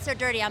 I'm not so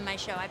dirty on my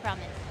show, I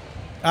promise.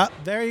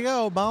 There you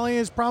go. Molly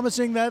is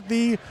promising that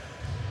the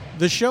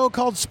show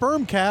called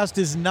Spermcast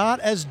is not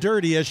as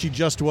dirty as she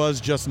just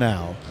was just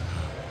now.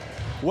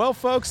 Well,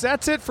 folks,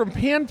 that's it from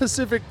Pan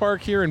Pacific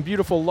Park here in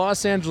beautiful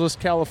Los Angeles,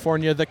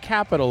 California, the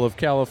capital of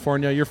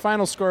California. Your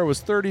final score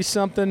was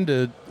 30-something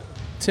to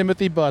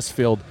Timothy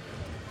Busfield.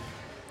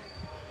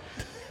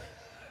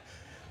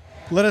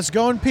 Let us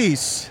go in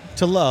peace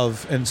to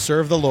love and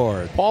serve the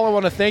Lord. Paul, I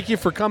want to thank you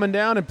for coming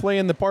down and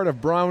playing the part of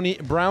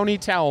Brownie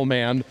Towel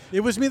Man.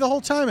 It was me the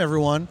whole time,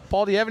 everyone.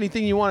 Paul, do you have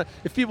anything you want?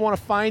 If people want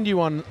to find you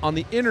on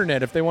the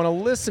internet, if they want to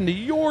listen to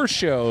your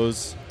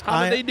shows,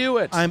 how do they do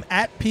it? I'm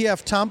at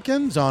PF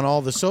Tompkins on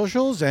all the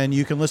socials, and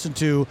you can listen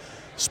to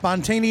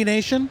Spontaneity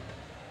Nation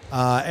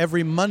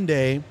every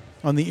Monday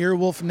on the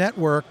Earwolf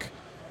Network.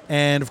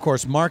 And, of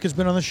course, Mark has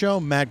been on the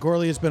show. Matt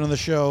Gorley has been on the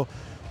show.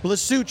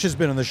 Blasuch has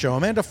been on the show.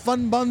 Amanda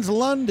Funbuns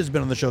Lund has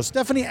been on the show.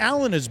 Stephanie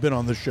Allen has been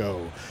on the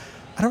show.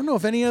 I don't know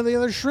if any of the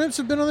other shrimps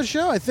have been on the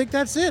show. I think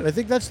that's it. I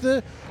think that's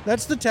the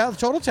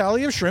total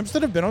tally of shrimps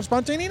that have been on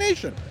Spontaneity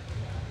Nation.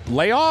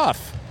 Lay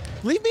off.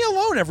 Leave me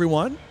alone,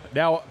 everyone.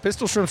 Now,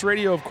 Pistol Shrimps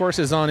Radio, of course,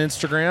 is on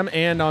Instagram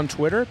and on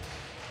Twitter.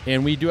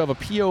 And we do have a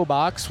P.O.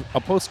 box.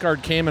 A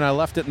postcard came, and I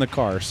left it in the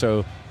car.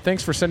 So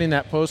thanks for sending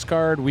that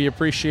postcard. We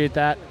appreciate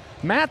that.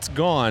 Matt's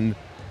gone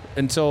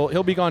until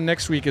he'll be gone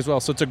next week as well.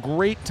 So it's a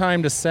great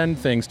time to send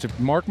things to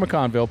Mark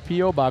McConville,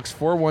 P.O. Box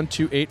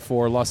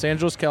 41284, Los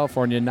Angeles,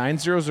 California,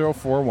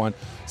 90041.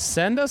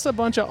 Send us a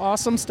bunch of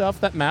awesome stuff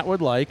that Matt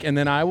would like, and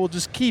then I will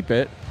just keep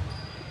it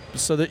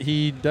so that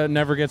he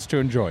never gets to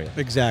enjoy it.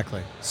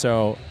 Exactly.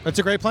 So That's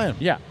a great plan.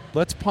 yeah,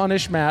 let's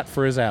punish Matt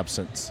for his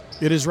absence.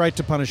 It is right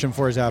to punish him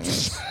for his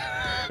absence.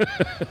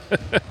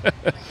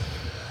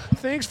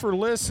 Thanks for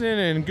listening,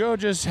 and go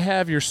just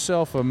have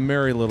yourself a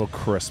merry little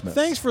Christmas.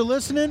 Thanks for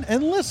listening,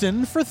 and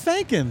listen for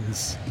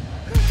thankins.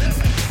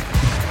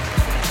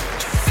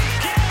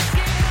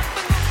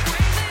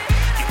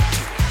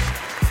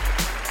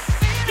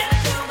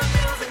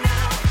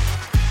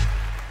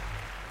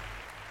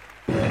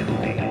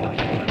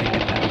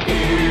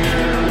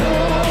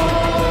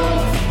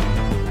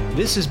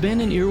 This has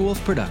been an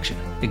Earwolf production,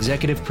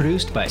 executive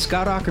produced by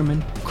Scott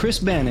Ackerman, Chris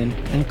Bannon,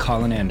 and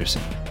Colin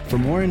Anderson. For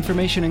more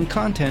information and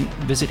content,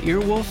 visit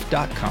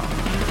earwolf.com.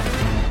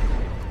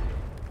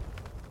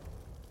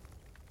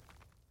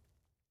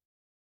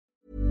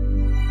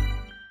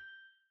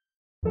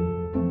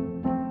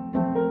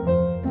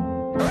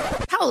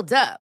 Hold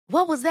up.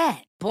 What was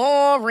that?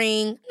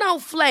 Boring. No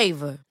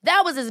flavor.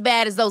 That was as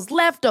bad as those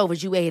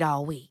leftovers you ate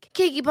all week.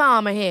 Keke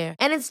Palmer here,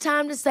 and it's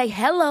time to say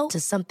hello to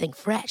something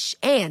fresh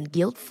and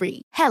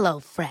guilt-free. Hello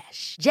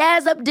Fresh.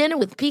 Jazz up dinner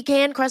with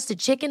pecan-crusted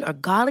chicken or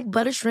garlic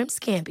butter shrimp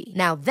scampi.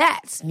 Now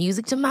that's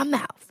music to my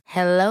mouth.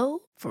 Hello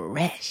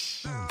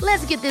Fresh.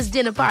 Let's get this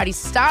dinner party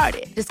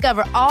started.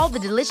 Discover all the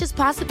delicious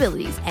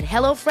possibilities at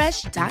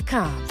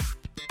HelloFresh.com.